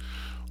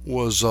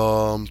was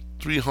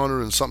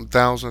 300 and something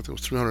thousand. I think it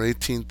was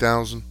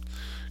 318,000.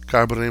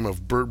 Guy by the name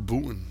of Bert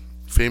Boutin,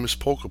 famous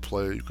poker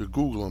player. You could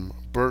Google him.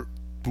 Bert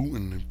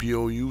Boutin,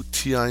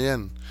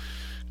 Boutin.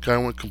 Guy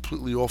went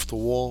completely off the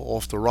wall,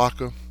 off the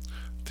rocker. I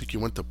think he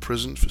went to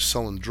prison for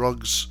selling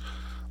drugs.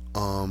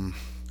 I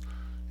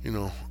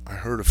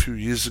heard a few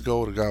years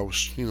ago the guy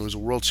was, he was a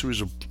World Series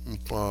of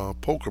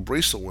poker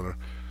bracelet winner.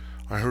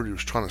 I heard he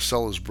was trying to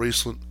sell his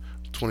bracelet,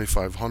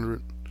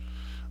 2,500.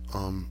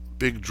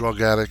 Big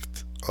drug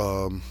addict.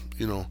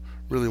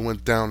 Really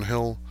went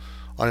downhill.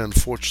 I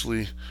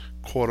unfortunately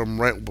caught him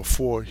right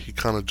before he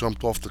kind of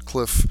jumped off the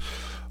cliff.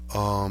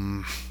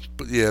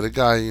 But yeah, the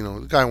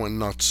guy went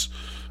nuts.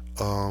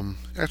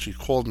 Actually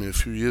called me a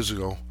few years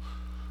ago,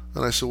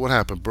 and I said, "What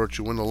happened, Bert?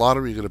 You win the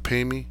lottery? You gonna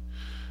pay me?"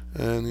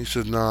 And he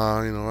said, "Nah,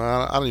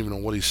 I don't even know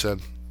what he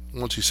said."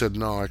 Once he said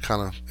no, I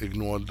kind of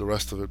ignored the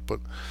rest of it.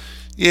 But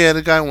yeah,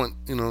 the guy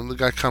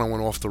kind of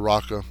went off the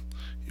rocker.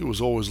 He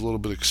was always a little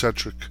bit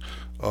eccentric,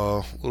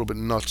 a little bit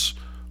nuts.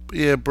 But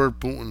yeah, Bert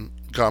Boutin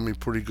got me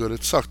pretty good.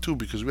 It sucked too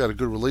because we had a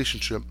good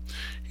relationship.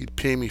 He'd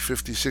pay me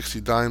 50,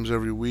 60 dimes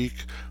every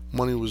week.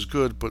 Money was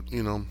good, but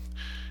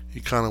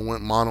he kind of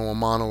went mano a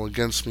mano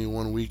against me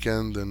one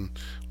weekend and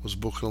was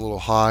booking a little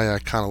high. I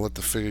kind of let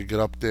the figure get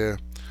up there,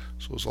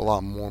 so it was a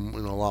lot more,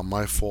 a lot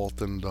my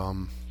fault. And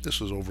this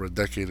was over a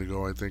decade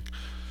ago, I think.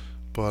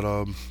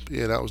 But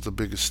yeah, that was the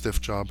biggest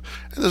stiff job.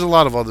 And there's a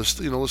lot of others.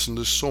 Listen,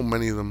 there's so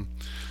many of them,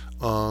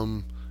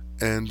 um,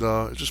 and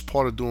it's just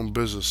part of doing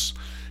business.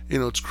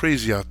 It's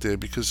crazy out there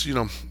because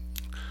the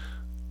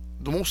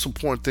most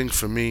important thing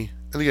for me,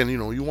 and again,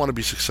 you want to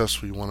be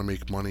successful, you want to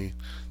make money.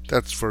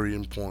 That's very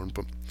important.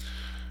 But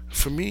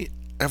for me,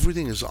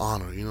 everything is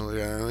honor.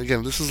 And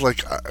again, this is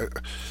like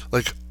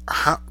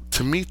how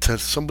to me, to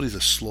somebody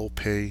to slow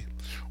pay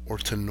or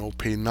to no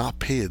pay, not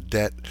pay a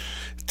debt,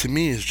 to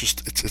me is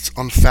just it's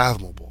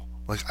unfathomable.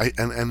 Like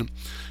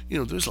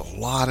there's a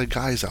lot of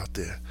guys out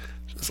there.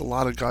 There's a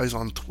lot of guys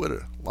on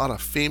Twitter, a lot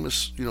of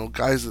famous,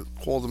 guys that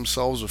call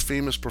themselves a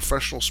famous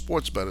professional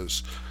sports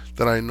bettors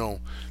that I know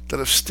that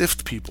have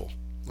stiffed people,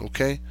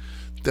 okay,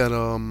 that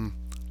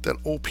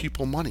owe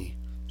people money,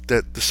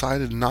 that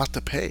decided not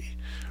to pay,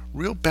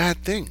 real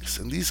bad things,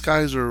 and these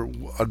guys are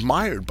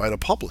admired by the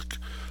public.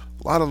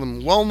 A lot of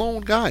them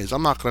well-known guys.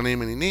 I'm not going to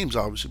name any names,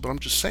 obviously, but I'm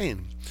just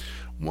saying,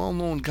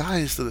 well-known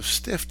guys that have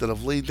stiffed, that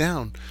have laid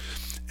down.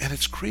 And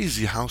it's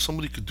crazy how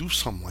somebody could do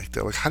something like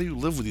that. Like, how do you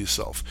live with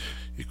yourself?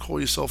 You call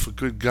yourself a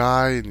good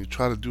guy and you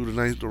try to do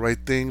the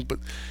right thing, but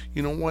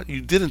you know what?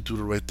 You didn't do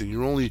the right thing.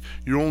 You're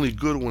only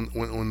good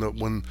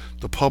when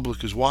the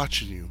public is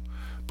watching you.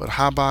 But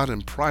how about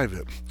in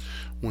private,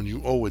 when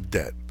you owe a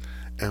debt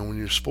and when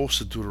you're supposed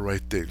to do the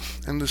right thing?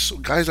 And there's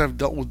guys I've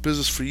dealt with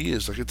business for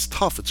years. Like, it's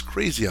tough. It's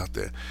crazy out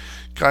there.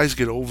 Guys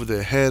get over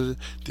their head.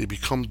 They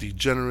become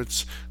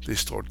degenerates. They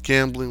start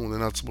gambling when they're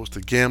not supposed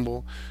to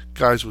gamble.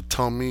 Guys would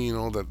tell me,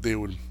 that they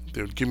would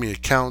give me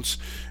accounts,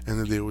 and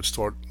then they would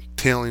start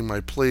tailing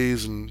my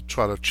plays and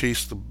try to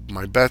chase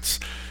my bets,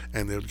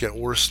 and they would get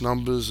worse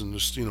numbers, and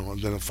just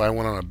and then if I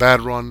went on a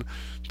bad run,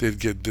 they'd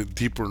get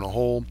deeper in the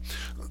hole.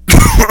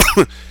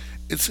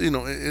 It's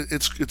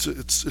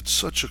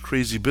such a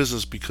crazy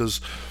business because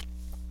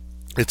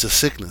it's a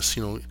sickness.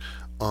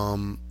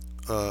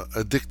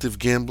 Addictive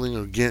gambling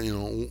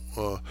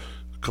or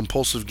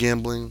compulsive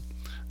gambling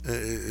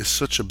is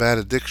such a bad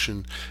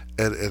addiction,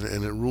 and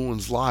it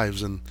ruins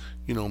lives, and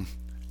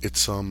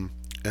it's and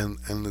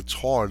it's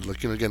hard.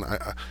 Like, again,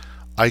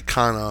 I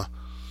kind of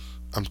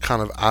I'm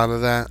kind of out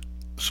of that,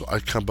 so I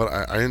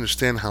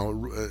understand how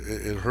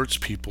it hurts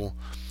people,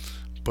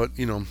 but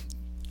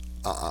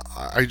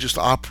I just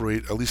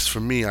operate, at least for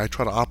me, I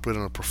try to operate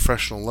on a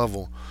professional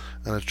level,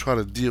 and I try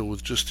to deal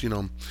with just,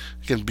 again,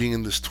 being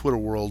in this Twitter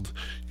world,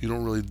 you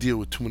don't really deal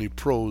with too many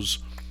pros.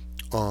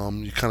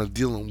 You kind of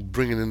deal with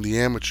bringing in the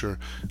amateur,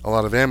 a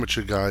lot of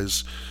amateur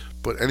guys.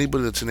 But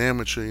anybody that's an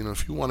amateur,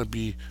 if you want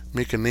to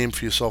make a name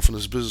for yourself in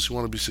this business, you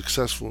want to be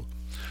successful,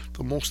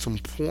 the most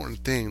important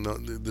thing,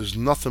 there's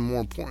nothing more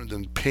important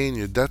than paying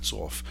your debts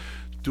off,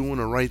 doing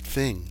the right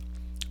thing,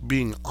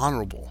 being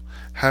honorable,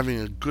 having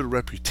a good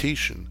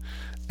reputation.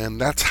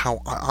 And that's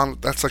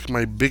like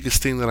my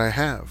biggest thing that I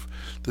have.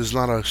 There's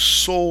not a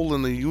soul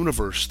in the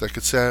universe that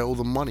could say I owe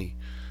them money.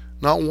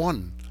 Not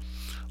one.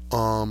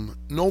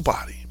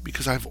 Nobody.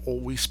 Because I've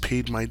always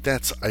paid my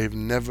debts. I have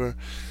never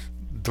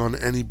done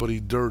anybody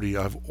dirty.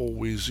 I've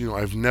always,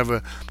 I've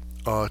never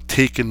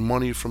taken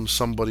money from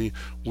somebody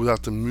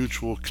without the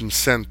mutual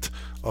consent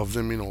of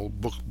them,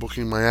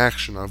 booking my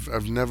action.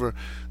 I've never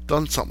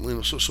done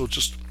something, so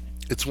just,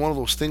 it's one of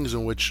those things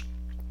in which,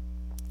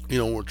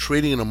 we're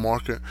trading in a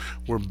market,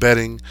 we're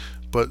betting,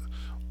 but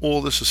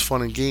all this is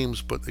fun and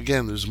games, but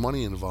again, there's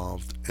money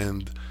involved,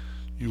 and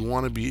you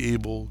want to be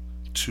able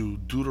to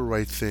do the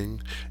right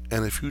thing.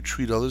 And if you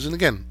treat others, and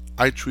again,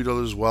 I treat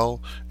others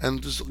well,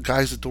 and there's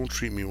guys that don't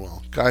treat me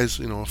well. Guys,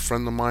 a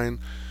friend of mine,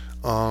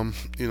 um,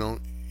 you know,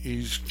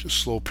 he's just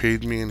slow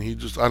paid me, and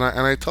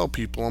I tell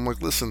people, I'm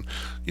like, listen,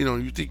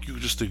 you think you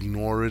just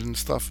ignore it and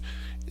stuff?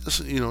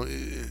 Listen,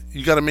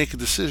 you got to make a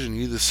decision.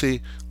 You either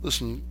say,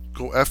 listen,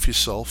 go f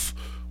yourself,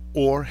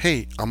 or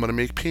hey, I'm gonna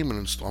make I'm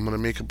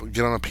gonna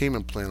get on a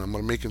payment plan. I'm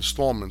gonna make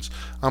installments.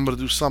 I'm gonna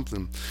do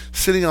something.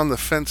 Sitting on the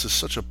fence is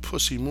such a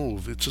pussy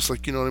move. It's just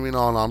like, you know what I mean.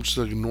 Oh no, I'm just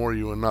gonna ignore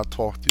you and not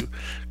talk to you.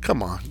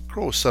 Come on,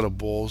 grow a set of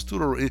balls.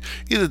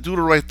 Either do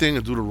the right thing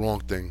or do the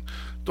wrong thing.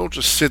 Don't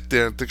just sit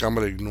there and think I'm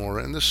gonna ignore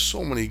it. And there's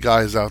so many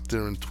guys out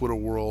there in Twitter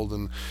world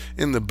and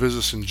in the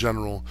business in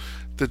general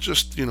that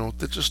just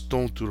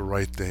don't do the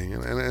right thing.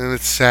 And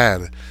it's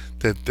sad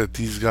that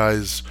these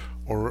guys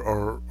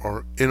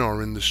are in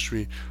our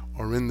industry,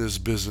 or in this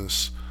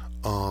business,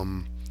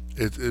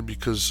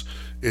 because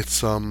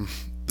it's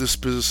this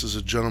business is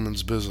a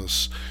gentleman's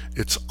business.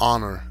 It's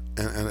honor,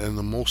 and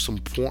the most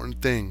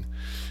important thing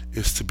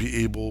is to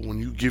be able, when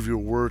you give your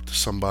word to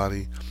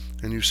somebody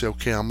and you say,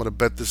 okay, I'm going to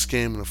bet this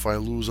game, and if I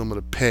lose, I'm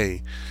going to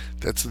pay.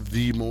 That's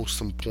the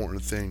most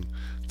important thing,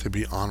 to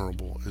be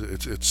honorable.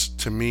 It's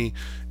to me,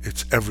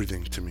 it's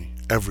everything to me.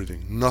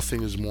 Everything.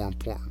 Nothing is more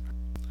important.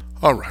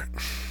 All right.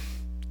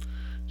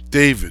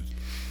 David,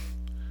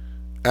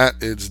 at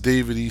it's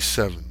David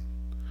E7.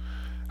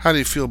 How do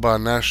you feel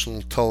about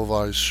national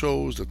televised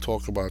shows that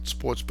talk about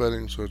sports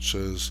betting, such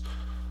as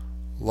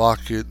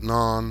Lock It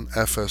Non,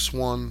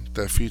 FS1,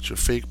 that feature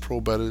fake pro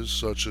bettors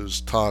such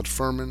as Todd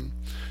Furman,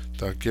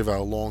 that give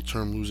out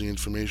long-term losing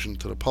information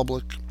to the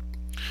public?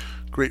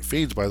 Great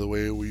fades, by the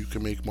way, where you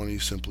can make money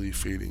simply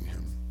fading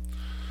him.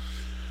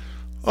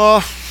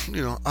 Uh,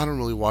 I don't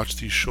really watch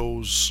these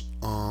shows.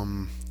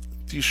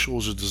 These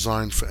shows are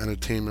designed for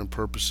entertainment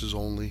purposes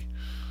only.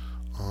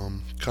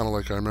 Kind of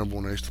like I remember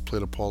when I used to play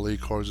the parlay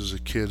cards as a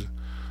kid.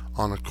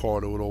 On a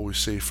card, it would always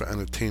say for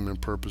entertainment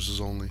purposes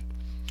only.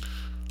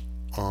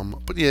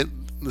 But yeah,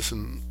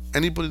 listen,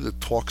 anybody that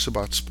talks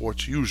about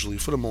sports, usually,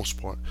 for the most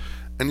part,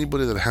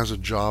 anybody that has a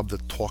job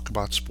that talk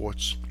about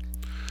sports,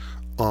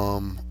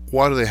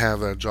 why do they have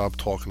that job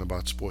talking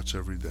about sports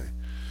every day?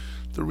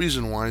 The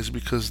reason why is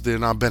because they're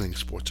not betting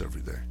sports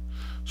every day.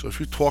 So if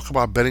you talk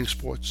about betting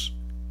sports,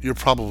 you're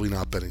probably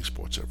not betting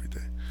sports every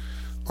day.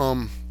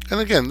 And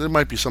again, there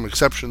might be some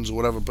exceptions or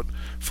whatever, but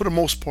for the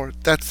most part,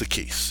 that's the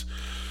case.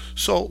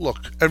 So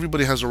look,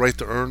 everybody has a right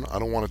to earn. I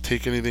don't want to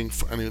take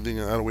anything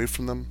away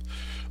from them.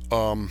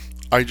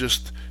 I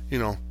just,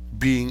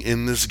 being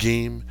in this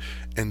game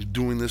and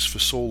doing this for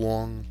so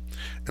long,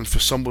 and for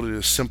somebody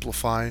to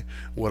simplify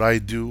what I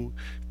do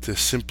to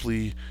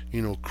simply,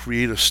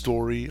 create a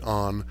story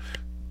on,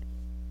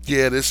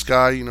 yeah, this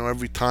guy,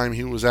 every time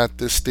he was at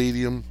this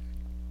stadium,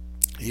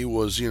 he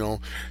was,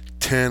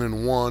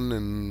 10-1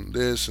 and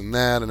this and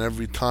that, and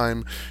every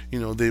time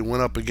they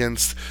went up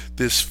against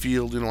this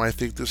field, I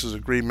think this is a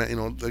great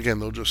man. Again,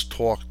 they'll just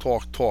talk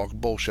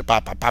bullshit,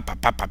 pa pa pa pa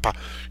pa pa pa.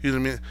 You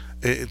know what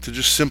I mean? To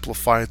just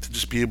simplify it, to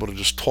just be able to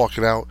just talk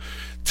it out.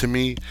 To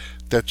me,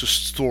 that's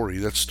just story.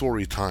 That's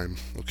story time.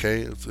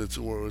 Okay, it's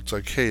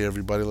like, hey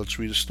everybody, let's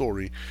read a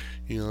story.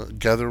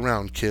 Gather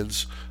around,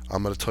 kids.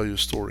 I'm gonna tell you a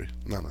story.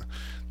 No,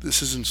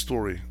 this isn't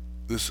story.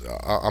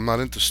 I'm not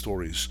into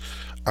stories.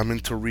 I'm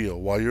into real.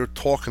 While you're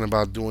talking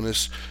about doing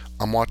this,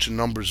 I'm watching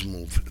numbers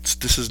move.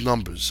 This is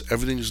numbers.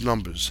 Everything is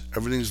numbers.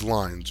 Everything's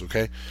lines.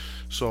 Okay,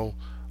 so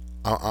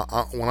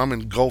when I'm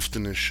engulfed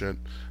in this shit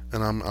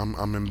and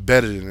I'm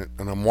embedded in it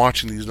and I'm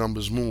watching these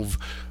numbers move,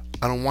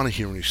 I don't want to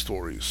hear any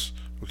stories.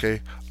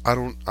 Okay, I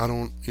don't.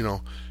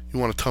 You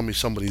want to tell me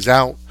somebody's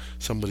out,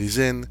 somebody's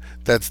in.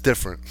 That's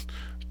different.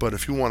 But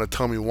if you want to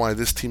tell me why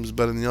this team's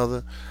better than the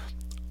other,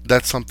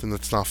 that's something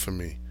that's not for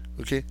me.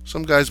 Okay,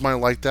 some guys might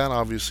like that.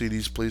 Obviously,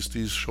 these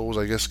shows,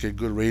 I guess, get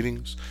good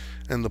ratings,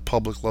 and the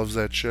public loves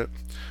that shit.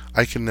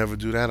 I can never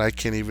do that. I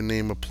can't even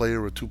name a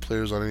player or two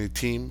players on any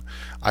team.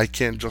 I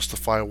can't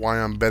justify why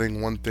I'm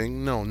betting one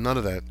thing. No, none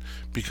of that,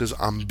 because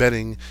I'm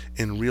betting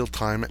in real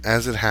time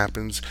as it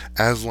happens,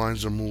 as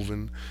lines are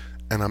moving,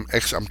 and I'm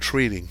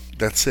trading.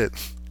 That's it.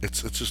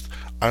 It's just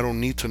I don't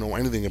need to know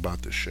anything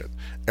about this shit.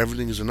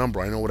 Everything is a number.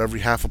 I know what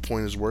every half a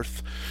point is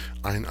worth.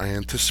 I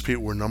anticipate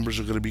where numbers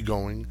are going to be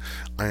going.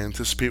 I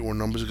anticipate where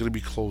numbers are going to be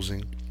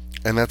closing,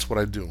 and that's what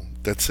I do.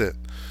 That's it.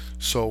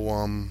 So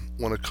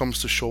when it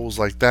comes to shows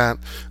like that,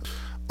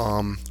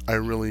 I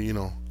really,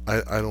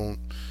 I don't.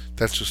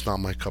 That's just not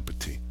my cup of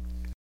tea.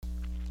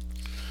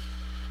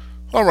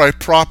 All right,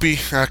 Proppy,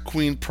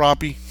 Queen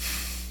Proppy.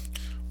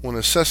 When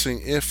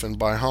assessing if and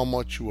by how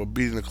much you are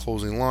beating the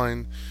closing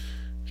line,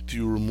 do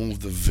you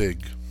remove the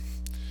VIG?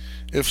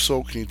 If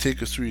so, can you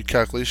take us through your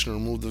calculation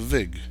and remove the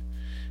VIG?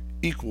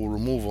 Equal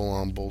removal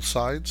on both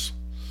sides.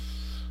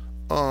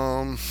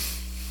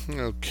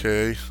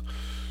 Okay.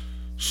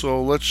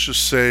 So let's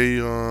just say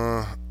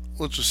a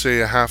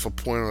half a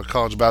point on a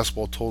college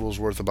basketball total is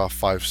worth about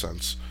 5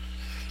 cents.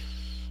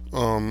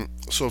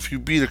 So if you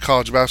beat a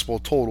college basketball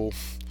total,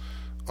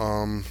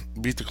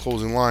 beat the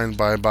closing line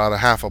by about a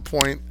half a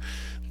point,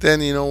 then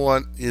you know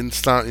what?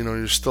 It's not,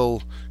 you're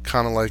still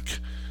kind of like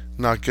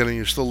not getting,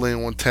 you're still laying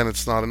 110,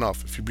 it's not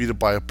enough. If you beat it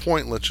by a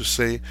point, let's just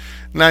say,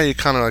 now you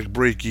kind of like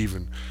break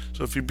even.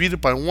 So if you beat it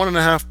by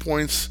 1.5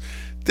 points,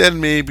 then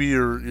maybe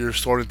you're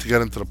starting to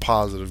get into the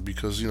positive,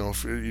 because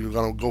if you're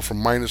gonna go from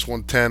minus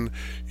 110,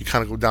 you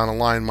kind of go down the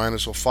line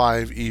minus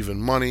 05,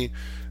 even money.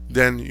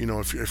 Then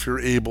if you're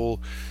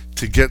able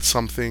to get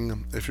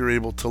something, if you're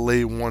able to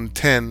lay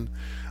 110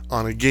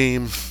 on a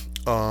game,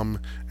 and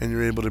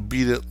you're able to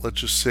beat it,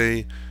 let's just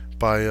say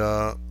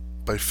by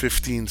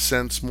 15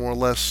 cents more or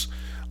less,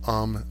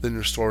 then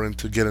you're starting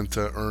to get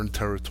into earned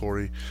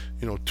territory.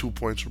 2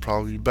 points would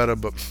probably be better,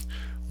 but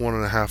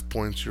 1.5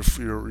 points,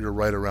 you're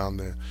right around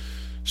there.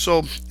 So,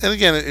 and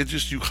again, it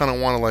just, you kind of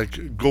want to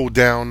like go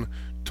down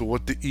to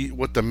what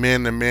the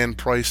man-to-man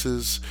price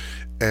is,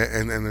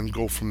 and then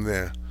go from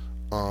there.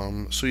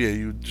 So yeah,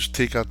 you just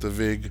take out the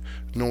VIG,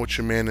 know what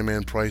your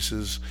man-to-man price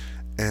is,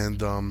 and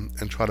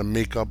try to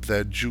make up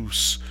that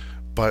juice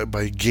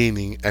by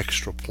gaining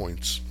extra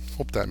points.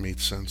 Hope that made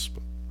sense.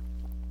 But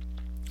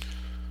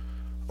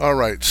all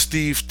right,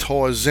 Steve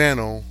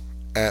Torzano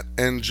at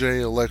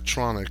NJ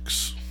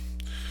Electronics.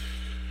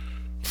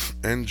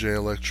 NJ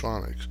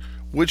Electronics.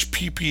 Which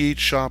PPH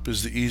shop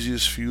is the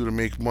easiest for you to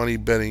make money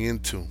betting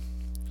into?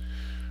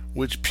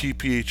 Which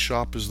PPH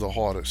shop is the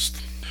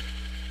hardest?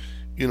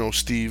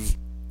 Steve,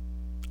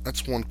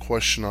 that's one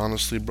question,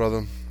 honestly,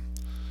 brother.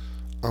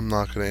 I'm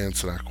not going to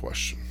answer that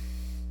question.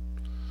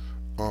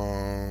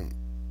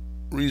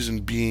 Reason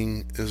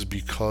being is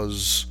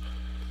because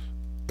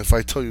if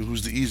I tell you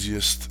who's the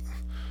easiest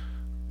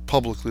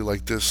publicly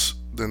like this,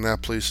 then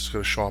that place is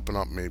going to sharpen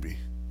up maybe.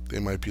 they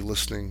might be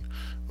listening,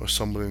 or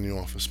somebody in the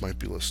office might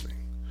be listening.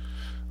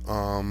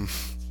 Um,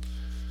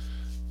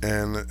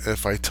 and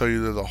if I tell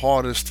you they're the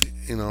hardest,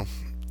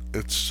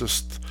 it's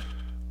just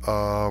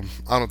I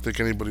don't think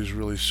anybody's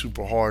really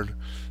super hard.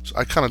 So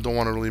I kind of don't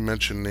want to really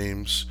mention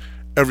names.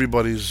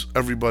 Everybody's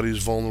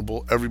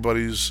vulnerable.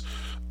 Everybody's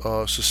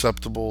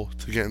susceptible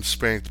to getting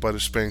spanked by the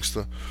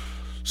spankster.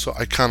 So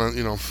I kind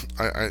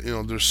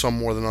of, there's some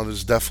more than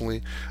others,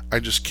 definitely. I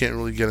just can't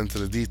really get into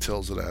the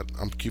details of that.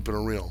 I'm keeping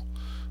it real.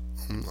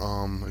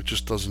 It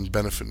just doesn't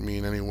benefit me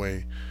in any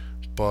way.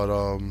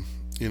 But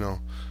you know,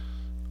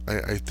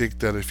 I think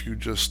that if you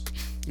just,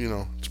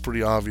 it's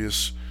pretty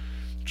obvious.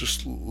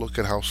 Just look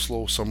at how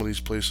slow some of these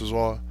places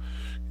are.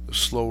 The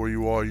slower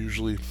you are,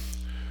 usually,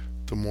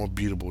 the more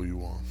beatable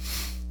you are.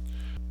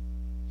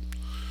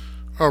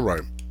 All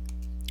right.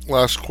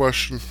 Last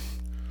question.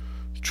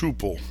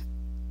 Chupel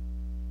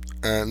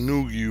at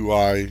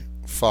Noogie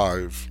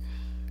 5.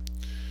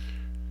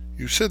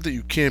 You said that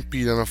you can't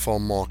beat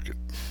NFL market.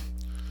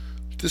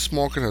 This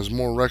market has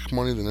more rec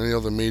money than any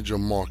other major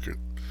market.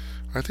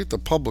 I think the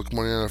public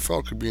money in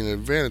NFL could be an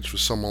advantage for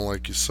someone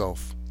like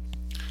yourself.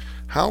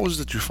 How is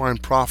it that you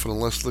find profit in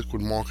less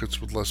liquid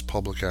markets with less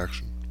public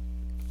action?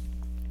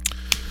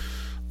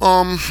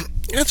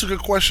 That's a good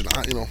question.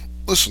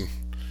 Listen,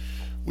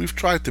 we've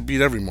tried to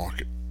beat every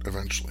market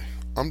eventually.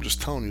 I'm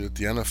just telling you that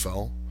the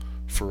NFL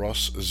for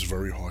us is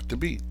very hard to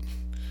beat.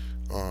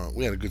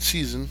 We had a good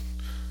season,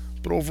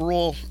 but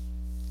overall,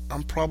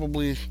 I'm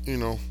probably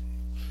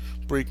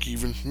break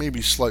even,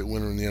 maybe slight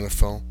winner in the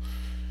NFL.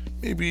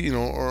 Maybe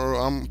or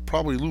I'm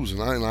probably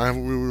losing. I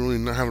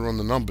haven't run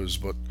the numbers,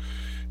 but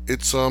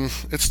it's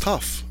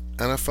tough.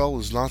 NFL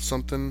is not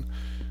something.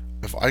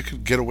 If I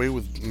could get away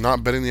with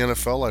not betting the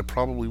NFL, I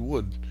probably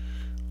would.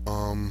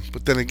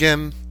 But then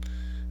again,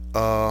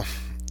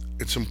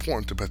 it's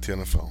important to bet the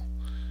NFL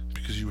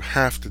because you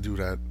have to do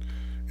that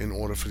in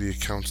order for the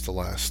accounts to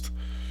last.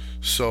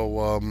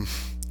 So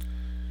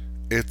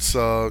it's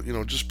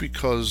just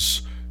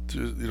because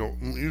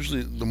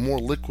usually the more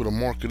liquid a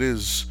market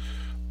is,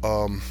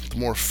 the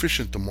more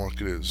efficient the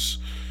market is.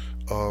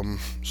 So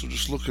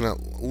just looking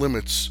at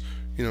limits,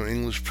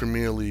 English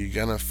Premier League,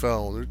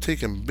 NFL, they're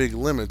taking big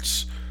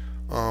limits.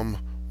 Um,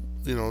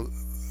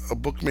 a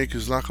bookmaker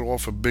is not going to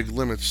offer big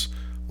limits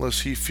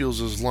unless he feels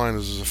his line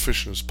is as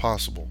efficient as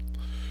possible.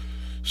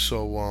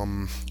 So,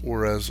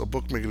 whereas a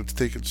bookmaker that's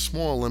taking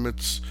small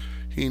limits,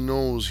 he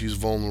knows he's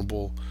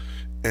vulnerable,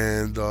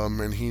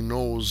 and he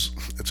knows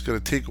it's going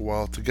to take a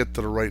while to get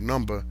to the right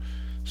number,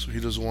 so he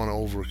doesn't want to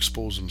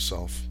overexpose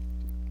himself.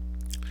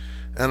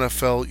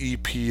 NFL,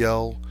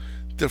 EPL,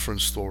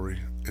 different story.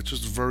 It's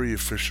just very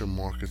efficient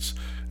markets,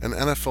 and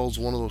NFL is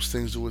one of those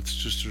things where there's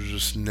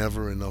just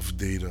never enough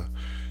data,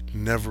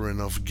 never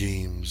enough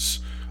games,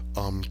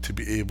 to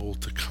be able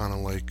to kind of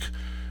like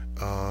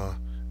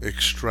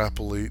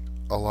extrapolate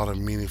a lot of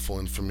meaningful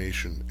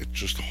information. It's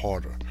just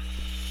harder.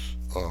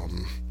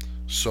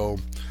 So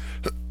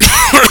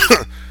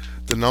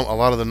a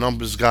lot of the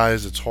numbers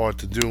guys, it's hard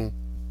to do.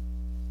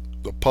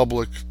 The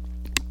public,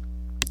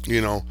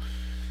 and on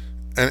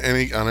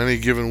any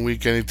given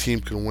week, any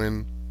team can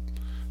win.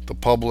 The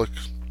public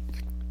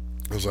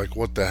is like,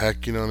 what the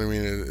heck, you know what I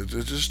mean?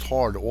 It's just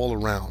hard all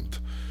around.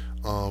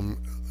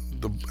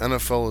 The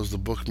NFL is the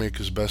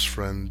bookmaker's best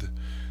friend.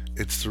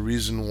 It's the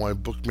reason why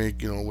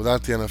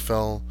without the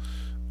NFL,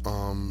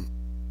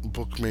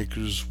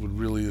 bookmakers would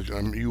really,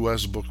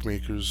 U.S.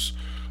 bookmakers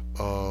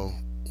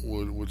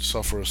would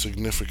suffer a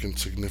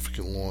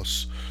significant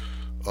loss.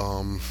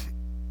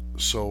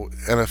 So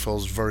NFL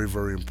is very,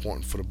 very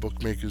important for the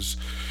bookmakers,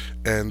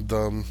 and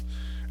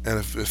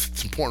if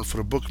it's important for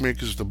the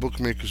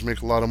bookmakers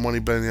make a lot of money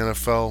betting the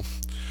NFL.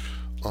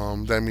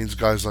 That means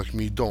guys like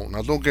me don't.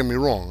 Now, don't get me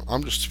wrong.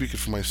 I'm just speaking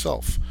for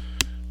myself.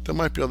 There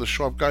might be other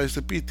sharp guys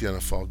that beat the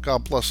NFL.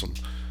 God bless them.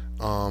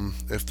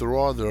 If there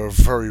are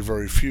very,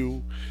 very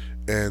few,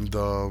 and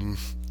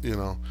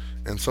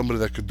and somebody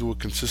that could do it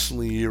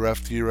consistently year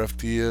after year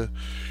after year.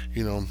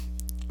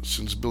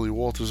 Since Billy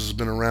Walters has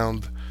been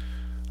around,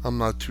 I'm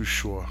not too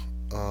sure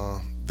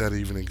that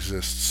even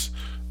exists.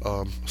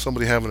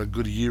 Somebody having a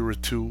good year or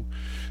two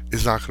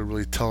is not going to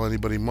really tell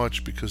anybody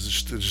much because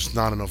there's just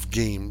not enough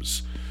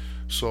games.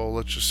 So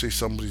let's just say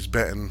somebody's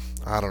betting,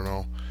 I don't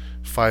know,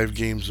 5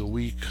 games a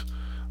week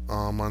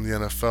on the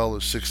NFL,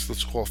 or 6,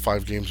 let's call it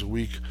 5 games a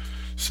week,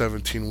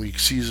 17-week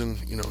season.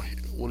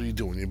 What are you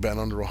doing? You're betting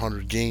under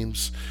 100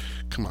 games?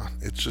 Come on,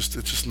 it's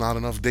just not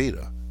enough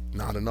data,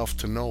 not enough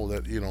to know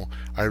that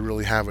I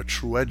really have a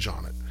true edge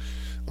on it.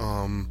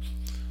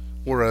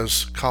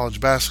 Whereas college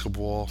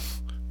basketball,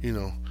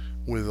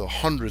 with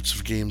hundreds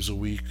of games a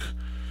week,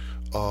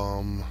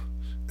 and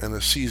a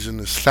season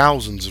is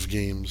thousands of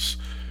games,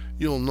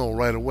 you'll know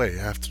right away.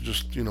 After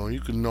just you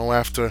can know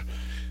after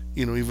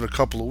even a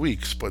couple of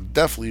weeks, but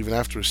definitely even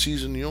after a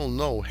season, you'll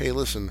know. Hey,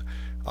 listen,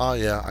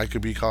 yeah, I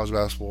could beat college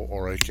basketball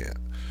or I can't.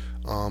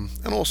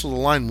 And also the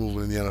line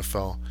movement in the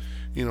NFL.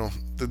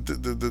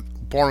 The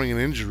barring an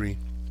injury,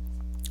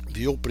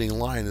 the opening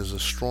line is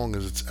as strong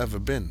as it's ever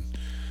been.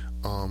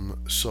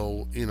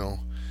 So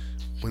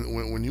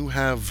when you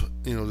have,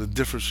 the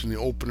difference between the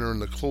opener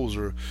and the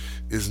closer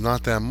is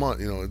not that much.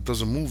 It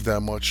doesn't move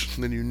that much.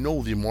 Then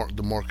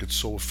the market's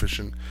so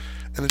efficient,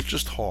 and it's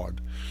just hard.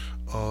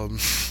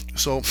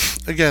 So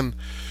again,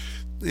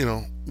 we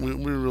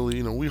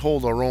really, we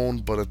hold our own,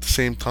 but at the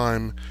same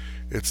time,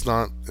 it's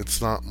not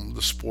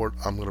the sport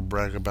I'm going to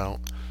brag about,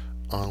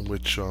 on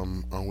which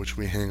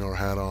we hang our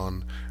hat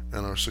on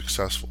and are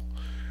successful.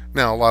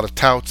 Now, a lot of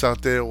touts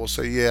out there will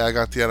say, "Yeah, I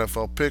got the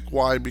NFL pick."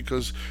 Why?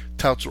 Because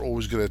touts are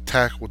always going to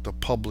attack what the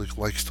public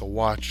likes to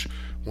watch,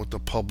 what the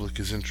public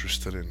is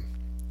interested in.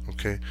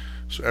 Okay,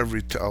 so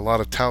a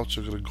lot of touts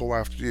are going to go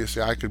after you.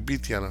 Say, "I could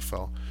beat the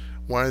NFL."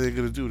 Why are they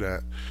going to do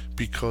that?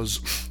 Because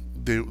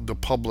the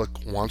public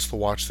wants to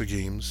watch the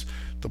games.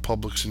 The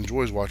public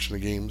enjoys watching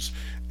the games,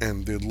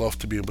 and they'd love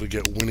to be able to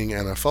get winning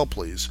NFL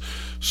plays.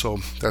 So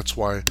that's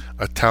why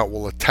a tout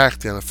will attack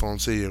the NFL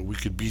and say, "Yeah, we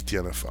could beat the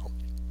NFL."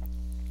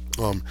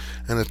 And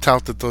a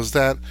tout that does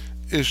that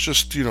is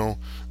just,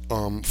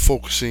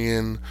 focusing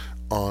in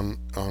on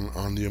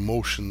the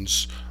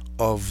emotions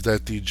of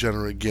that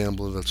degenerate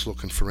gambler that's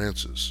looking for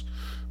answers.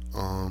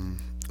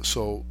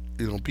 So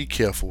be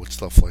careful with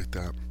stuff like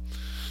that.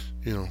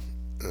 You know,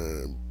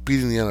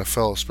 Beating the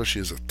NFL,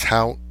 especially as a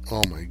tout,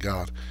 oh my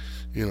God.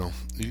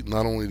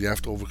 Not only do you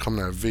have to overcome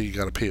that fee, you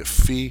got to pay a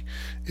fee.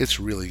 It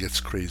really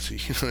gets crazy.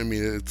 You know what I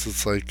mean?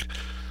 It's like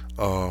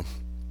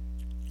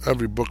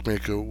every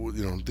bookmaker.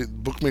 The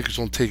bookmakers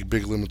don't take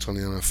big limits on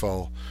the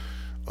NFL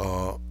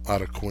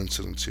out of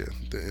coincidence here.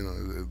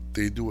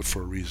 They do it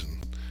for a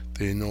reason.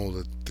 They know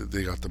that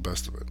they got the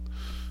best of it.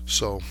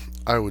 So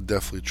I would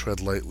definitely tread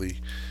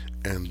lightly,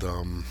 and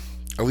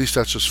at least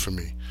that's just for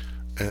me.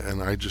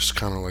 And I just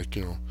kind of like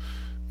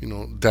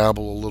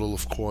dabble a little,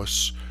 of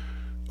course,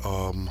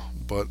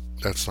 but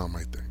that's not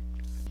my thing.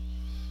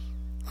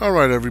 All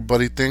right,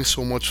 everybody. Thanks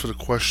so much for the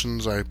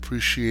questions. I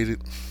appreciate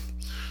it.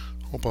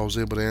 Hope I was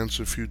able to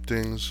answer a few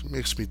things. It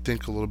makes me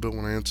think a little bit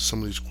when I answer some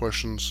of these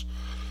questions,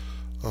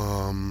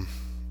 and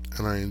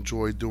I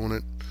enjoy doing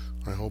it.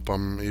 I hope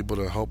I'm able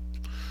to help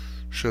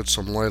shed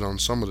some light on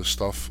some of the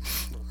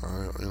stuff.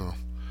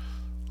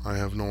 I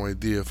have no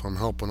idea if I'm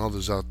helping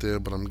others out there,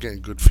 but I'm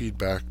getting good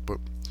feedback. But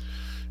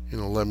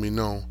let me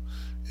know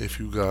if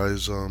you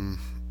guys,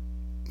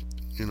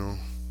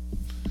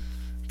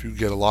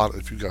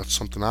 if you got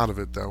something out of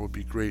it. That would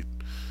be great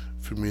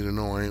for me to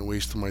know I ain't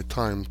wasting my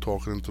time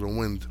talking into the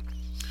wind.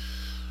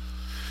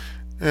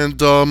 And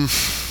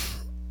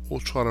we'll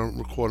try to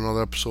record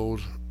another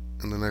episode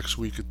in the next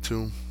week or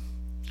two.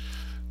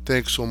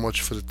 Thanks so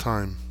much for the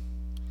time.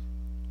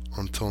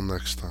 Until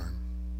next time.